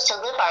we chose to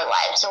live our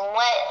lives, and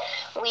what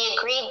we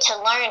agreed to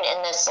learn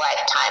in this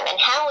lifetime and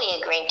how we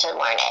agreed to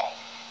learn it.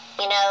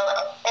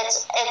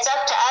 It's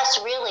up to us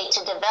really to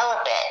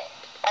develop it.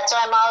 That's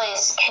why I'm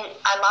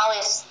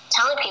always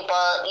telling people,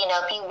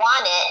 if you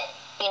want it,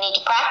 you need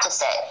to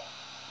practice it.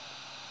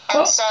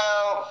 And so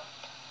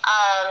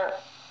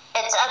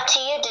it's up to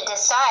you to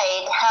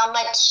decide how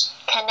much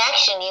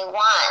connection you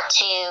want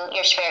to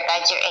your spirit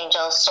guides, your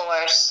angels,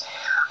 source,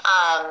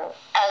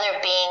 other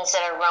beings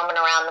that are roaming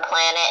around the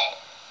planet.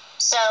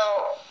 So,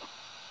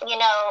 when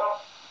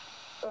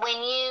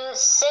you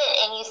sit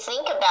and you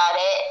think about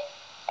it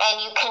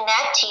and you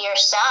connect to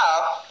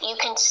yourself, you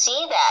can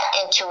see that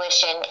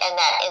intuition and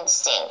that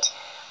instinct.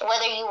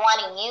 Whether you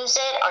want to use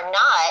it or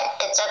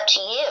not, it's up to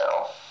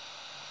you.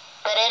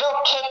 But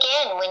it'll kick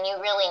in when you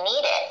really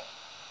need it.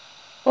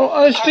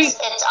 Well, because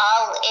it's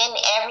all in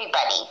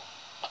everybody.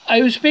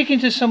 I was speaking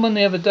to someone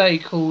the other day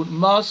called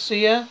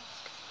Marcia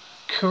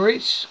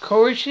Courage.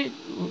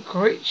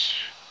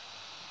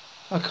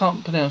 I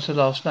can't pronounce her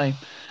last name.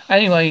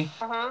 Anyway,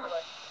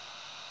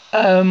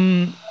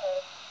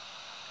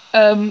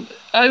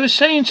 I was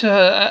saying to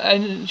her,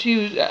 and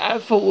I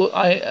thought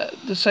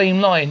the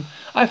same line.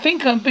 I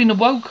think I've been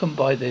awoken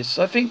by this.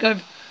 I think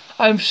as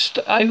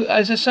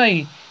I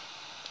say,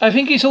 I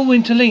think it's all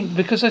interlinked,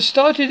 because I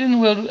started in the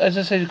world, as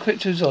I say, the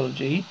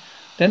cryptozoology,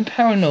 then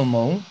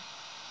paranormal,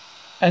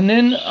 And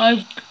then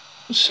I'm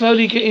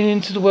slowly getting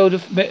into the world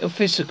of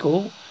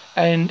metaphysical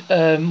and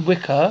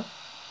Wicca.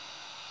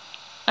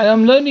 And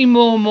I'm learning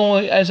more and more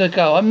as I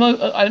go.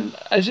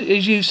 As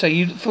you say,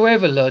 you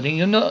forever learning.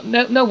 You're not.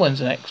 No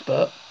one's an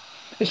expert.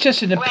 It's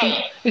just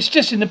Right. It's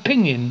just an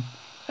opinion.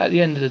 At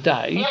the end of the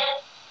day,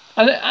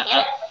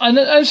 Yep.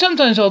 and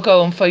sometimes I'll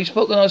go on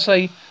Facebook and I'll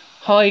say,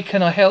 "Hi,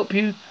 can I help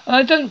you?" And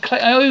I don't.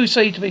 I always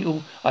say to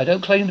people, "I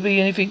don't claim to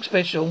be anything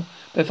special,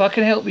 but if I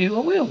can help you, I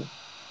will."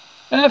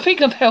 And I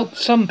think I've helped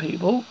some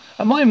people.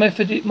 And my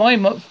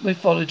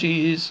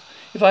mythology is,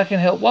 if I can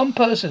help one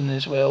person in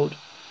this world,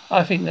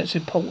 I think that's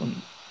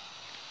important.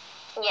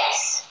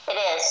 Yes, it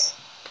is.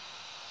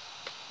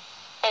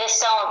 It is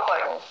so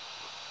important.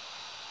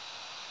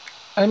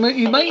 And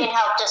you can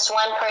help just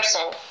one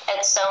person.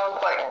 It's so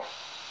important.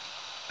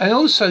 And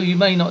also, you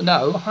may not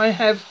know, I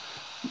have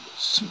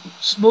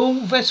small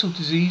vessel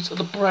disease of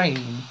the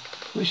brain,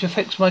 which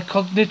affects my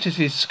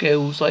cognitive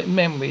skills like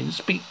memory and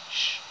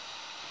speech,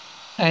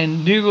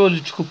 and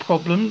neurological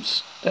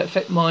problems that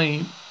affect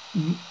my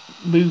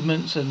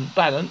movements and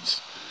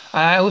balance.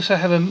 I also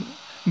have a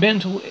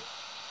mental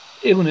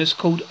illness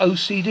called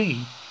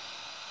OCD.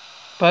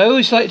 But I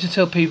always like to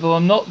tell people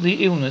I'm not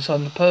the illness,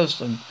 I'm the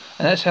person,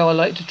 and that's how I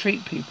like to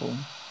treat people.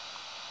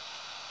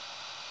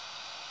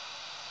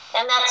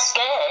 And that's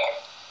good.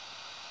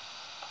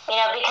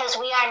 Because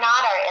we are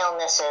not our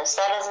illnesses.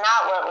 That is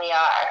not what we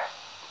are.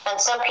 And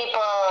some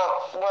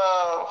people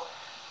will,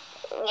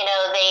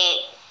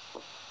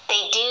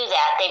 they do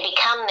that. They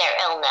become their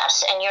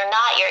illness, and you're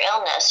not your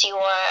illness. You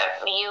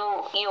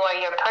are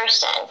your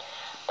person.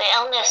 The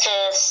illness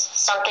is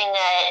something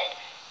that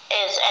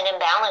is an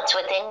imbalance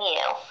within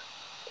you.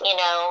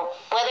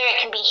 Whether it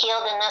can be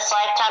healed in this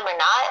lifetime or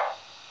not,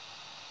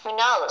 who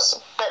knows?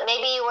 But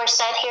maybe you were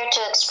sent here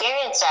to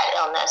experience that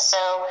illness.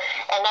 So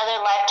in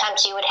other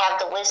lifetimes you would have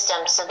the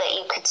wisdom so that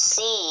you could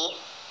see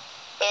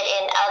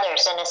it in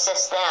others and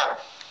assist them.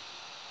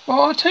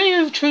 Well, I'll tell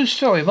you a true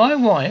story. My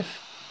wife,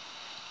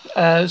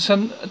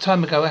 some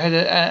time ago,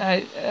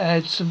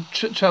 had some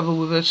trouble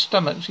with her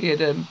stomach. She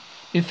had an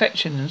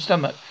infection in the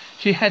stomach.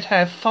 She had to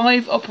have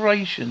 5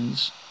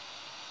 operations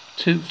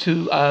to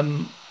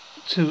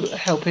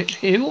help it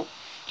heal.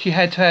 She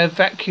had to have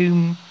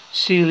vacuum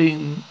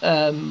sealing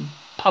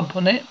pump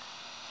on it,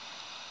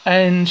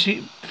 and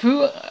she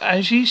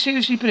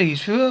seriously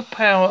believes through her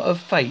power of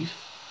faith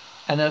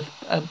and a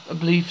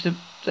belief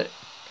that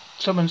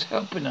someone's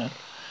helping her.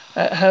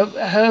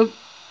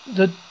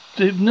 The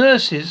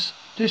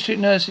district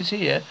nurses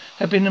here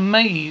have been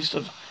amazed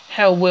of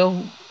how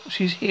well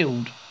she's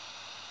healed.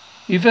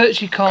 You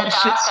virtually can't.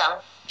 That's awesome.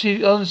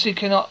 She honestly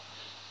cannot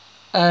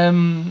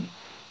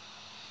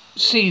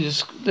see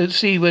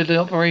where the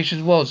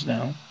operation was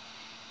now.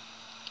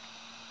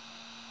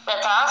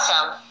 That's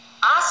awesome.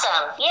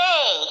 Awesome.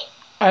 Yay.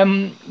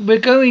 We're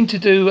going to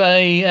do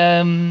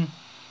a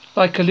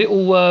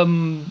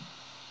little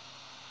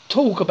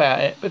talk about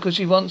it because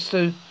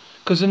the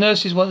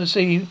nurses want to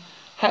see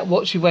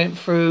what she went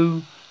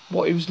through,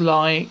 what it was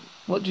like,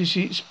 what did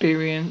she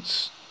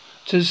experience,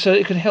 so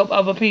it can help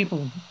other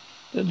people,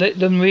 let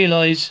them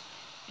realise,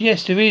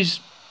 yes,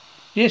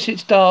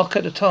 it's dark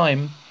at the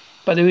time,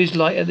 but there is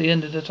light at the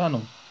end of the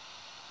tunnel.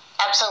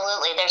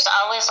 Absolutely. There's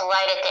always a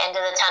light at the end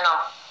of the tunnel.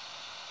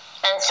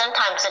 And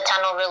sometimes the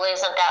tunnel really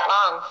isn't that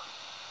long.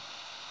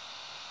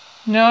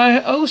 Now,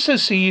 I also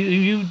see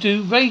you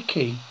do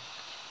Reiki.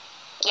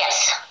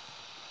 Yes.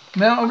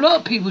 Now, a lot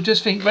of people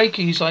just think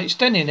Reiki is like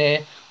standing there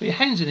with your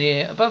hands in the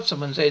air above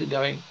someone's head and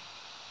going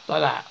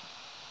like that.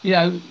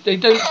 They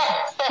don't.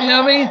 You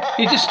know what I mean?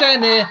 You just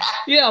stand there.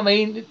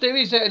 There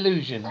is that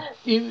illusion.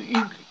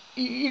 You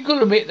got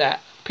to admit that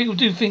people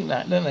do think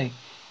that, don't they?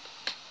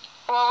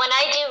 Well, when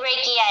I do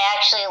Reiki, I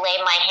actually lay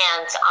my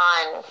hands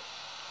on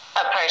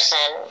a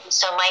person.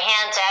 So my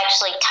hands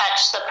actually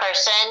touch the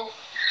person.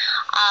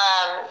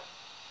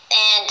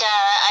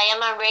 I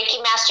am a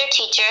Reiki master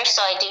teacher,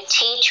 so I do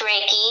teach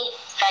Reiki. In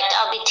fact,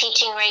 I'll be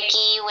teaching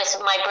Reiki with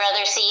my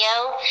brother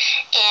Theo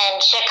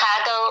in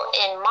Chicago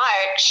in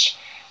March.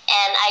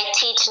 And I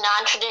teach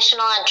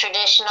non-traditional and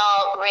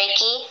traditional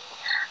Reiki.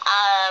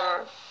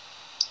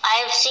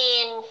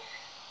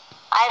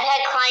 I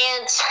had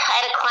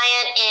a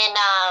client in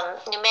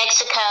New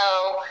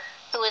Mexico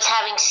who was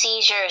having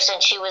seizures,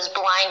 and she was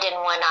blind in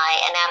one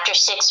eye. And after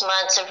 6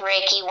 months of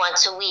Reiki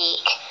once a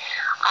week,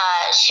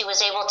 she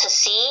was able to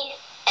see,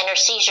 and her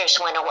seizures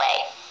went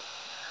away.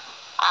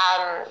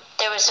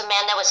 There was a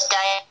man that was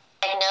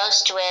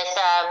diagnosed with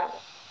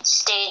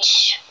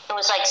stage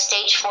 4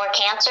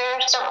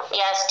 cancer.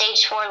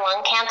 Stage 4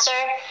 lung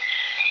cancer.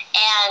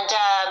 And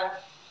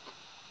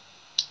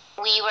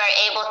we were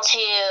able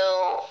to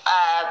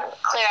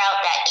clear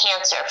out that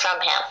cancer from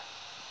him.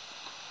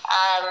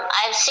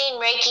 I've seen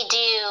Reiki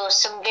do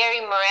some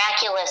very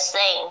miraculous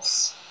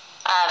things,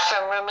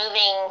 from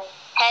removing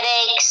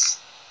headaches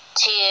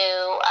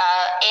to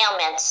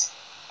ailments.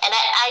 And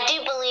I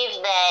do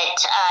believe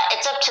that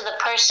it's up to the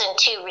person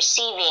to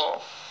receiving.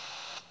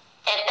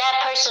 If that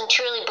person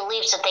truly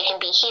believes that they can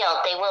be healed,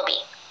 they will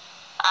be.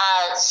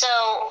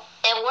 So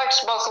it works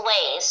both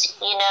ways,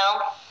 you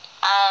know.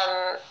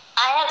 I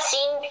have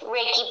seen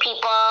Reiki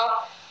people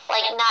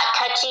like not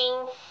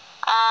touching,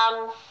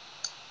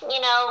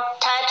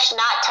 touch,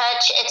 not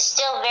touch. It's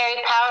still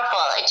very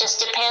powerful. It just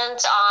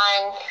depends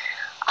on.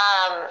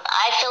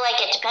 I feel like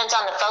it depends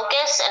on the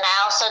focus, and it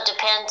also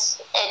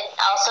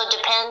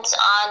depends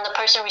on the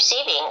person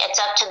receiving. It's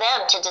up to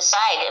them to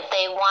decide if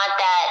they want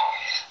that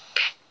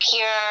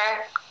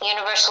pure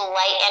universal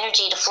light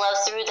energy to flow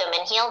through them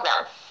and heal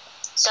them.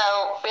 So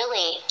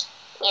really,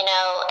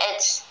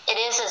 it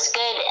is as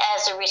good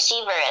as a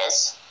receiver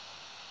is.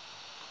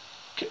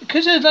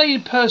 Could a lay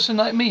person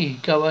like me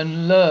go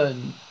and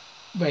learn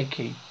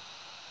Reiki?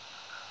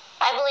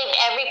 I believe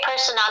every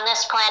person on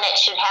this planet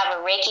should have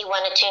a Reiki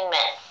 1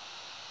 attunement.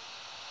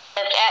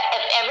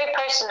 If every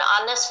person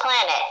on this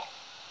planet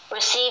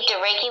received a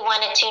Reiki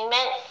 1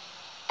 attunement,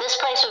 this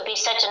place would be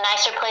such a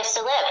nicer place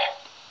to live.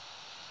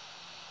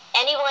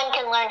 Anyone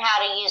can learn how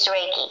to use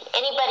Reiki.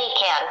 Anybody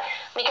can,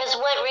 because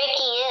what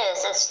Reiki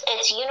is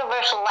it's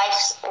universal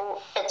life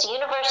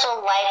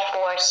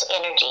force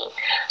energy.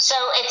 So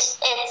it's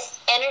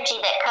energy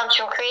that comes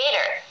from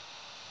Creator.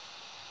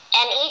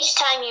 And each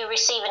time you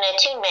receive an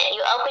attunement,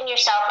 you open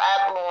yourself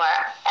up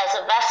more as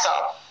a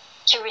vessel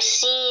to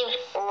receive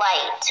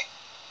light,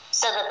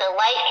 so that the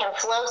light can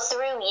flow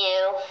through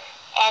you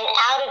and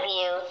out of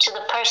you to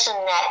the person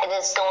that it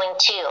is going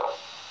to.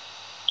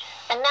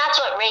 And that's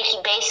what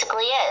Reiki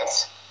basically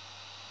is.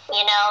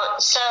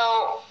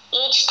 So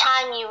each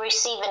time you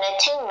receive an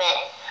attunement,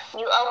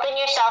 you open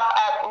yourself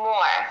up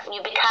more.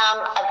 You become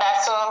a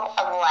vessel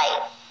of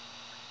light.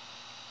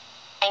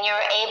 And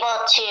you're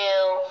able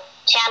to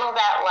channel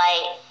that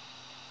light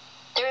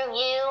through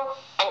you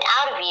and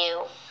out of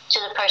you to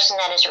the person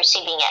that is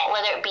receiving it,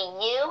 whether it be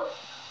you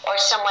or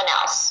someone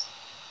else.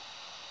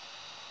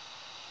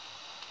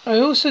 I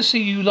also see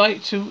you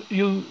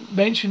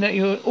mentioned that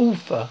you're an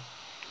author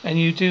and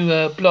you do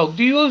a blog.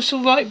 Do you also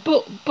write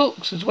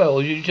books as well,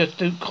 or you just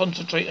do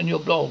concentrate on your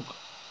blog?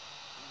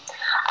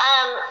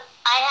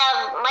 I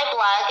have my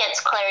blog,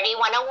 it's Clarity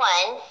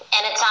 101,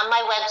 and it's on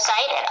my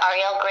website at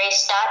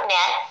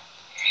aurialgrace.net.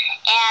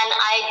 And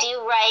I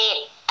do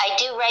write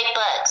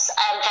books.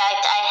 In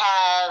fact,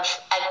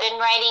 I've been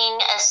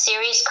writing a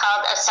series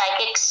called A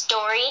Psychic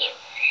Story,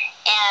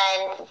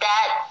 and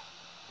that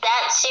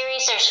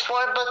series, there's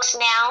 4 books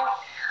now.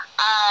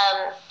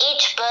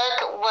 Each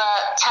book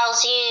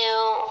tells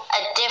you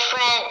it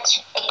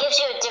gives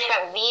you a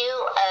different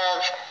view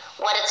of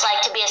what it's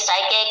like to be a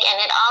psychic,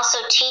 and it also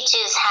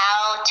teaches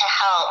how to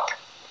help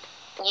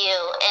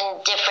you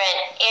in different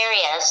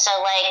areas. So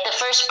like the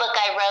first book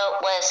I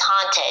wrote was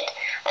Haunted.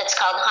 It's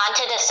called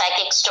Haunted, A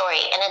Psychic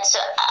Story, and it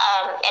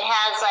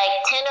has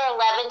like 10 or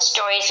 11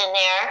 stories in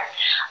there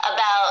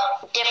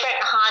about different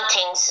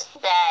hauntings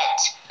that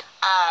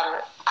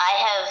I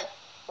have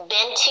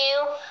been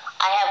to,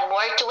 I have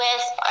worked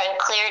with, and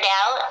cleared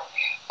out.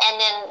 And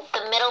then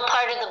the middle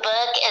part of the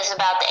book is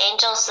about the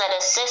angels that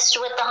assist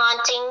with the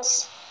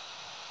hauntings.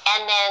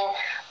 And then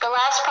the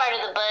last part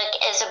of the book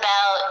is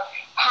about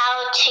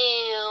how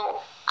to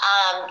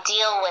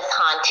deal with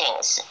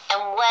hauntings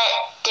and what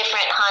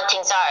different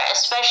hauntings are,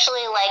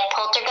 especially like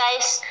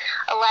poltergeists.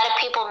 A lot of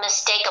people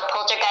mistake a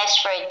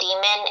poltergeist for a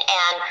demon,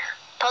 and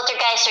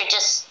poltergeists are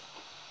just,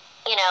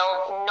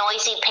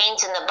 noisy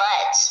pains in the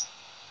butt.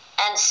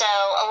 And so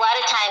a lot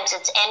of times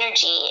it's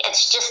energy.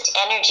 It's just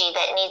energy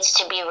that needs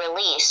to be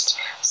released.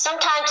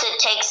 Sometimes it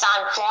takes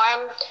on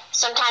form.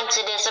 Sometimes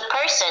it is a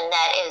person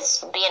that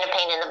is being a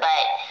pain in the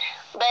butt.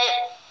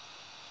 But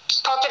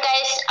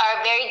poltergeists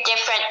are very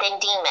different than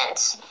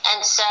demons.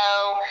 And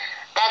so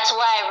that's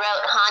why I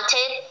wrote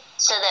Haunted,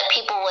 so that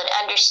people would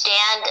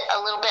understand a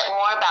little bit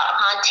more about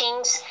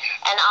hauntings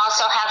and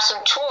also have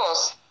some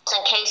tools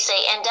in case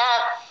they end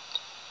up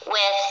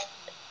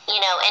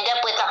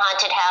with a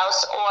haunted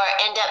house or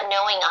end up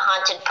knowing a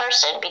haunted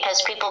person,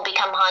 because people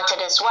become haunted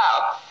as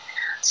well.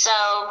 So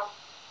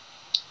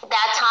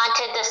that's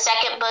Haunted. The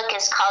second book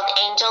is called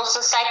Angels,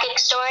 A Psychic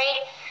Story.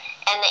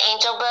 And the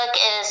angel book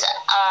is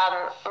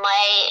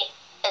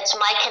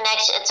my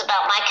connection. It's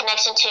about my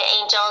connection to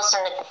angels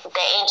and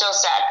the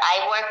angels that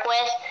I work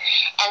with,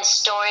 and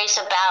stories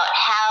about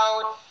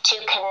how to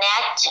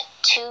connect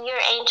to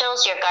your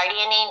angels, your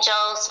guardian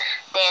angels,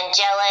 the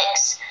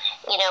angelics,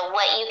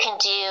 what you can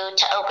do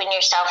to open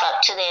yourself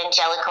up to the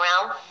angelic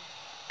realm.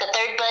 The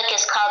third book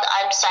is called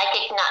I'm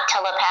Psychic, Not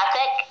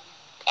Telepathic.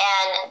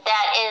 And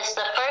that is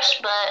the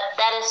first book.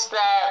 That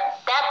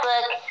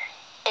book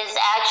is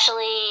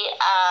actually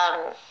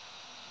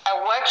a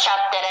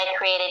workshop that I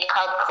created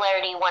called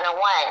Clarity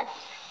 101.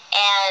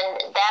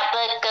 And that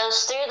book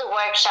goes through the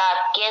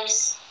workshop,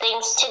 gives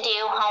things to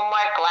do,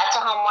 homework, lots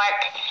of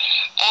homework,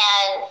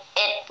 and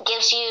it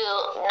gives you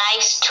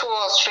nice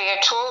tools for your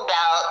tool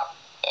belt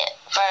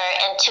for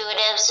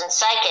intuitives and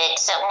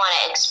psychics that want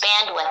to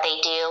expand what they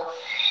do.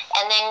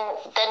 And then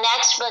the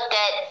next book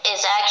that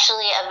is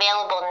actually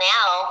available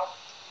now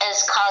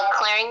is called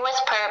Clearing with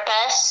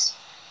Purpose,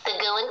 the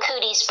Goo and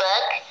Cooties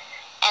book.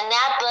 And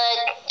that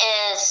book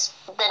is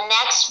the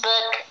next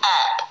book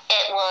up.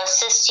 It will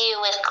assist assist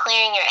you with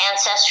clearing your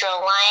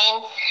ancestral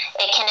line.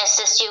 It can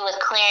assist you with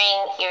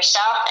clearing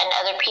yourself and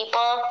other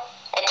people.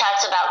 It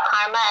talks about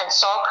karma and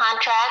soul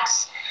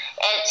contracts.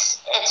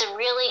 It's a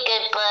really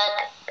good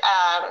book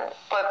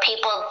for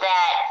people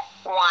that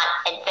want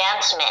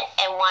advancement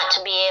and want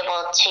to be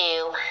able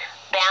to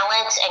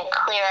balance and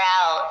clear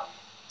out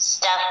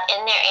stuff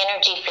in their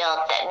energy field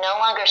that no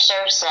longer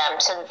serves them,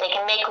 so that they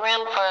can make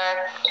room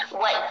for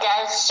what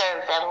does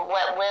serve them,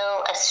 what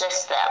will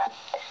assist them.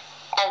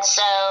 And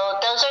so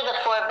those are the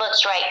 4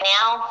 books right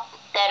now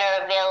that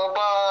are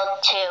available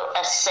to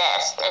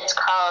assist. It's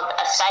called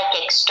A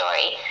Psychic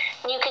Story.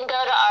 You can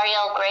go to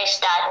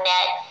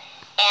aurialgrace.net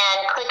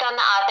and click on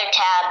the author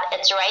tab.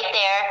 It's right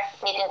there.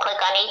 You can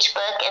click on each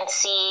book and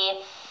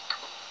see,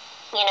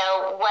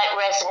 what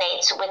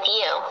resonates with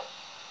you.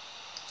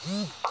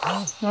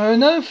 I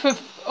know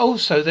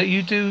also that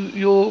you do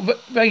your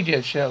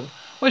radio show,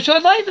 which I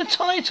like the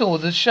title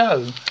of the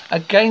show, A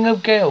Gang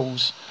of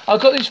Girls. I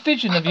got this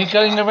vision of you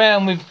going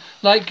around with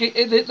like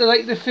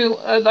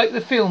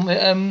the film.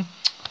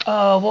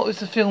 What was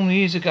the film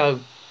years ago,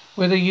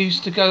 where they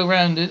used to go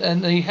around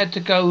and they had to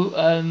go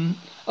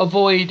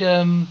avoid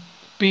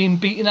being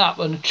beaten up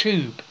on a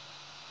tube.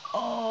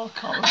 Oh, I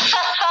can't remember.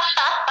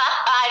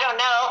 I don't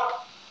know.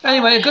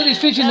 Anyway, I got this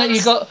vision that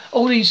you got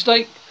all these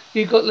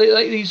you got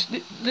these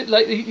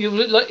you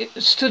look like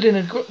stood in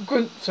a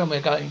group somewhere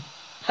going,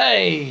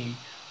 "Hey,"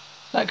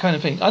 that kind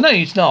of thing. I know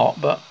it's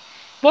not, but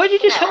why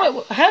did you come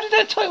up? How did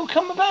that title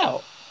come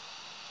about?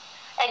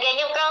 A Gang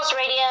of Girls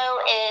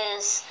Radio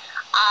is.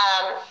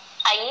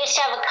 I used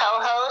to have a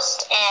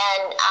co-host,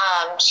 and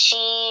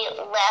she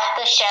left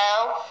the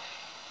show.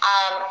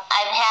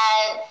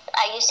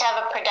 I used to have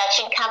a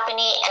production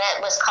company, and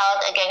it was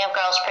called A Gang of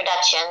Girls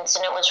Productions,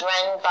 and it was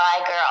run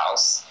by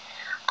girls.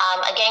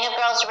 A Gang of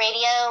Girls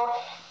Radio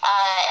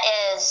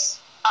is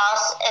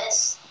also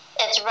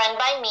it's run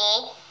by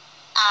me,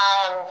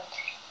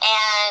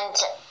 and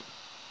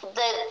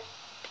the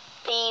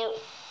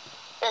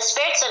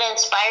spirits that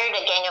inspired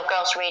A Gang of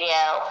Girls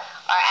Radio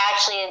are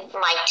actually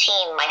my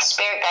team, my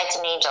spirit guides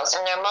and angels,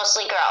 and they're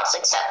mostly girls,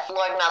 except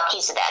Lord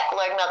Melchizedek.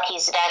 Lord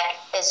Melchizedek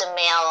is a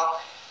male.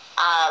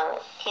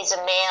 He's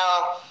a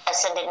male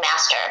ascended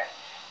master.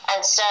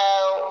 And so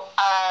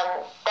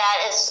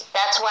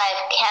that's why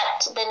I've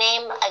kept the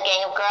name A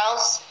Gang of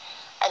Girls,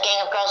 A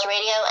Gang of Girls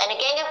Radio. And A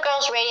Gang of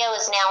Girls Radio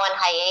is now on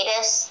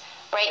hiatus.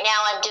 Right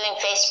now I'm doing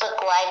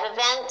Facebook Live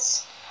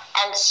events.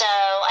 And so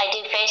I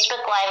do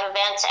Facebook Live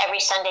events every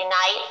Sunday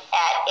night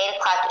at 8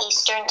 o'clock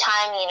Eastern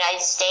Time,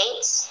 United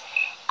States.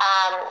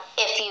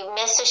 If you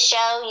miss a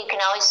show, you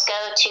can always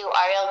go to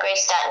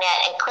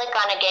aurialgrace.net and click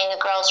on A Gang of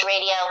Girls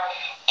Radio.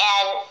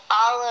 And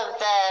all of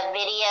the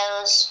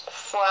videos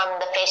from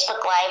the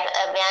Facebook Live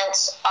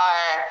events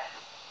are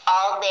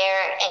all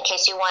there in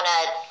case you want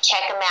to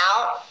check them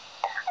out.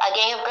 A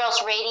Gang of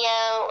Girls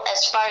Radio,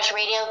 as far as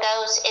radio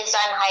goes, is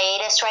on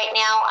hiatus right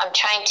now.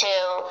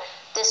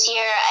 This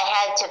year I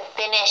had to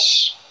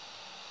finish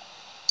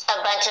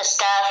a bunch of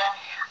stuff.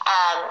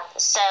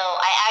 So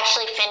I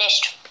actually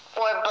finished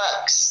 4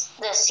 books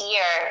this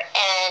year,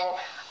 and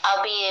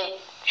I'll be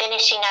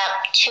finishing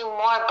up 2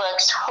 more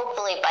books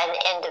hopefully by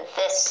the end of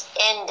this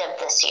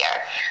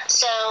year.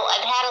 So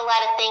I've had a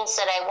lot of things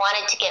that I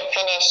wanted to get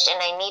finished, and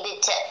I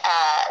needed to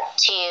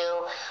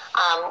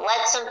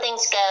let some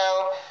things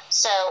go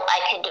so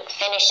I could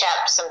finish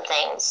up some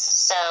things.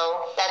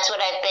 So that's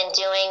what I've been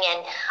doing,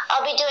 and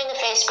I'll be doing the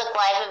Facebook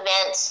Live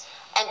events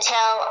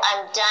until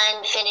I'm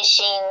done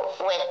finishing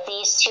with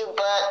these 2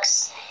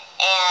 books,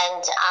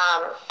 and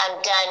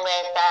I'm done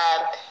with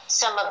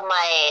some of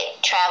my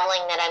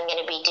traveling that I'm going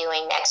to be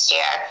doing next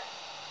year.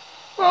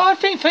 Well, I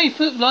think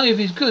Facebook Live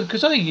is good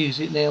because I use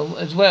it now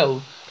as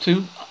well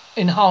to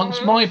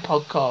enhance my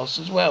podcast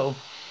as well.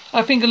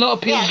 I think a lot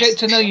of people get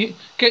to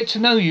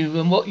know you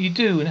and what you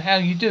do and how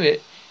you do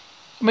it.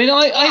 I mean,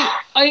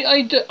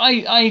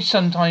 I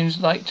sometimes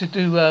like to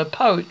do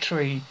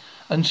poetry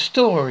and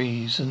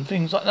stories and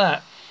things like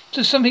that.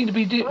 Just something to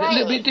be a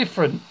little bit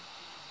different.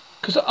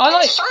 Because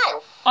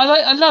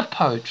I love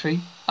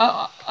poetry.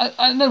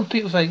 I know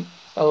people think,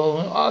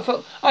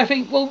 I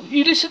think, well,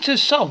 you listen to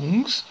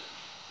songs.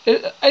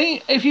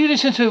 If you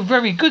listen to a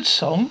very good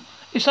song,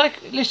 it's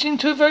like listening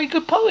to a very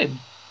good poem.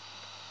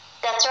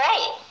 That's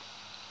right.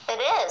 It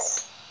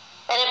is.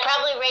 And it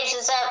probably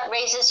raises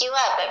you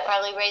up. It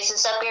probably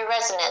raises up your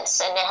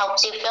resonance, and it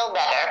helps you feel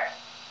better.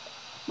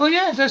 Well,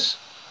 yeah,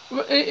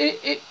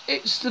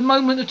 it's the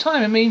moment of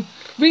time. I mean,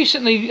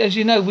 recently, as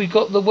you know, we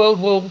got the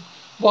World War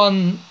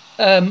I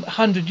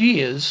 100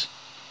 years,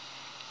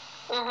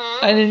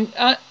 and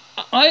I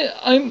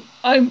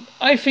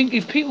think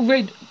if people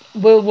read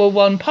World War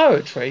I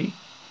poetry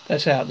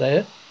that's out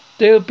there,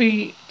 they'll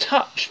be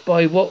touched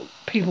by what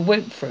people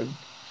went through.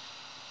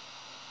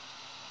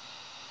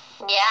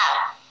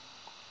 Yeah,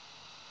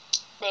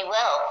 they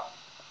will.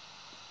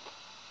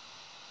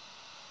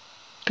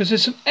 Because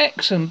there's some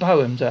excellent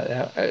poems out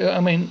there. I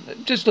mean,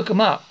 just look them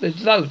up.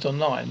 There's loads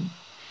online.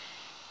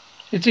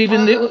 It's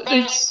even there are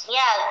loads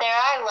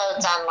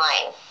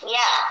online.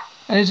 Yeah.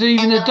 And there's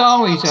even the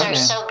diaries out there. Are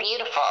so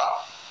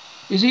beautiful.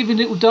 There's even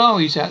little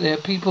diaries out there,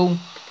 people,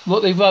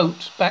 what they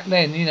wrote back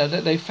then,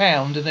 that they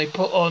found and they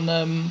put on,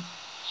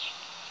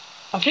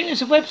 I think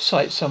there's a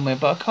website somewhere,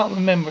 but I can't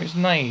remember its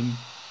name.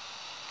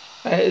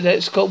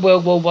 That's got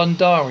World War One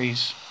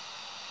diaries.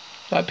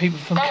 Like people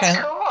from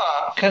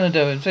Cool.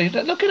 Canada and things.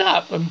 Look it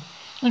up. I'm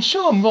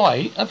sure I'm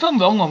right. If I'm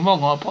wrong, I'm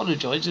wrong. I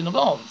apologise in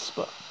advance.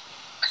 But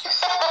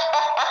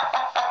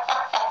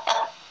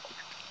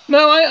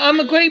no, I'm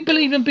a great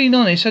believer in being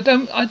honest. I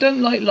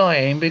don't like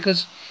lying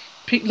because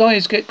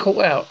liars get caught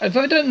out. If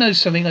I don't know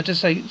something, I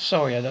just say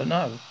sorry. I don't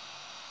know.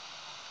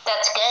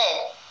 That's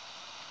good.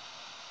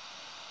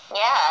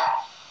 Yeah.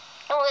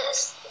 Well,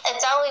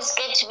 it's always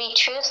good to be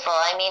truthful.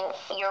 I mean,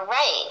 you're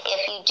right.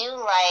 If you do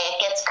lie,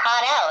 it gets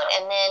caught out,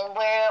 and then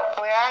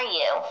where are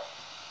you?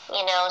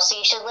 So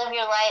you should live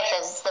your life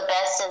as the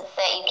best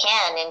that you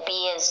can and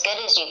be as good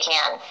as you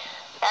can.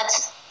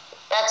 That's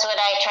what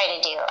I try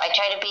to do. I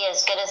try to be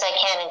as good as I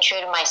can and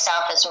true to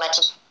myself as much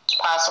as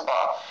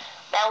possible.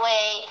 That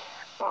way,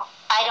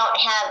 I don't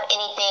have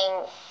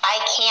anything.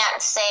 I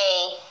can't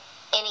say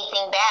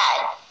anything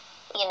bad.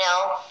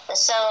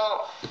 So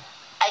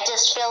I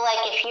just feel like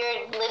if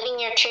you're living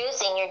your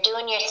truth and you're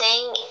doing your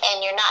thing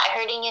and you're not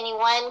hurting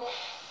anyone,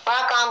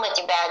 rock on with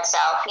your bad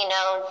self.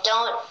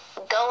 Don't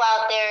go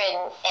out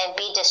there and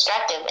be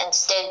destructive.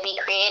 Instead, be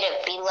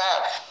creative, be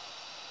love.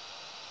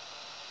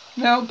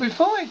 Now,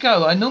 before I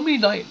go, I normally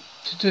like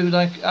to do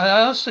I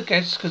ask the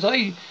guests because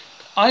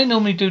I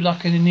normally do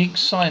like a unique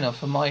sign off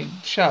for my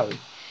show.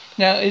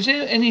 Now, is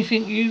there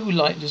anything you would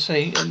like to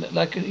say,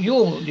 like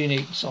your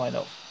unique sign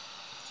off?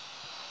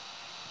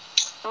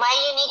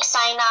 My unique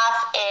sign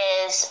off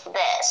is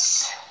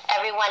this.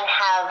 Everyone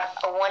have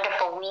a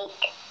wonderful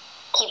week.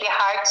 Keep your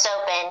hearts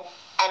open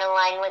and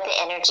align with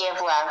the energy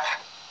of love.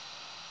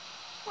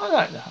 I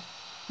like that.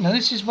 Now,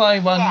 this is my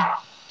one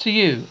to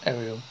you,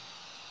 Aurial.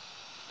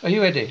 Are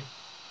you ready?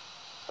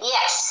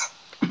 Yes.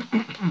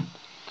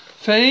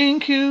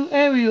 Thank you,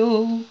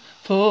 Aurial,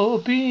 for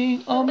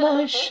being on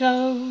my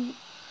show.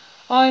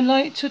 I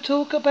like to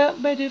talk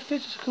about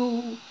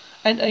metaphysical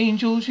and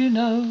angels,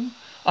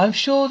 I'm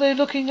sure they're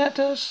looking at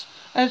us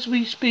as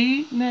we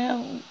speak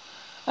now.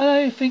 And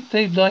I think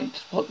they've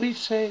liked what we've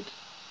said.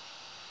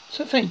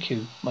 So thank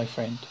you, my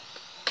friend.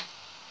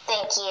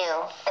 Thank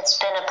you. It's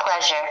been a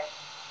pleasure.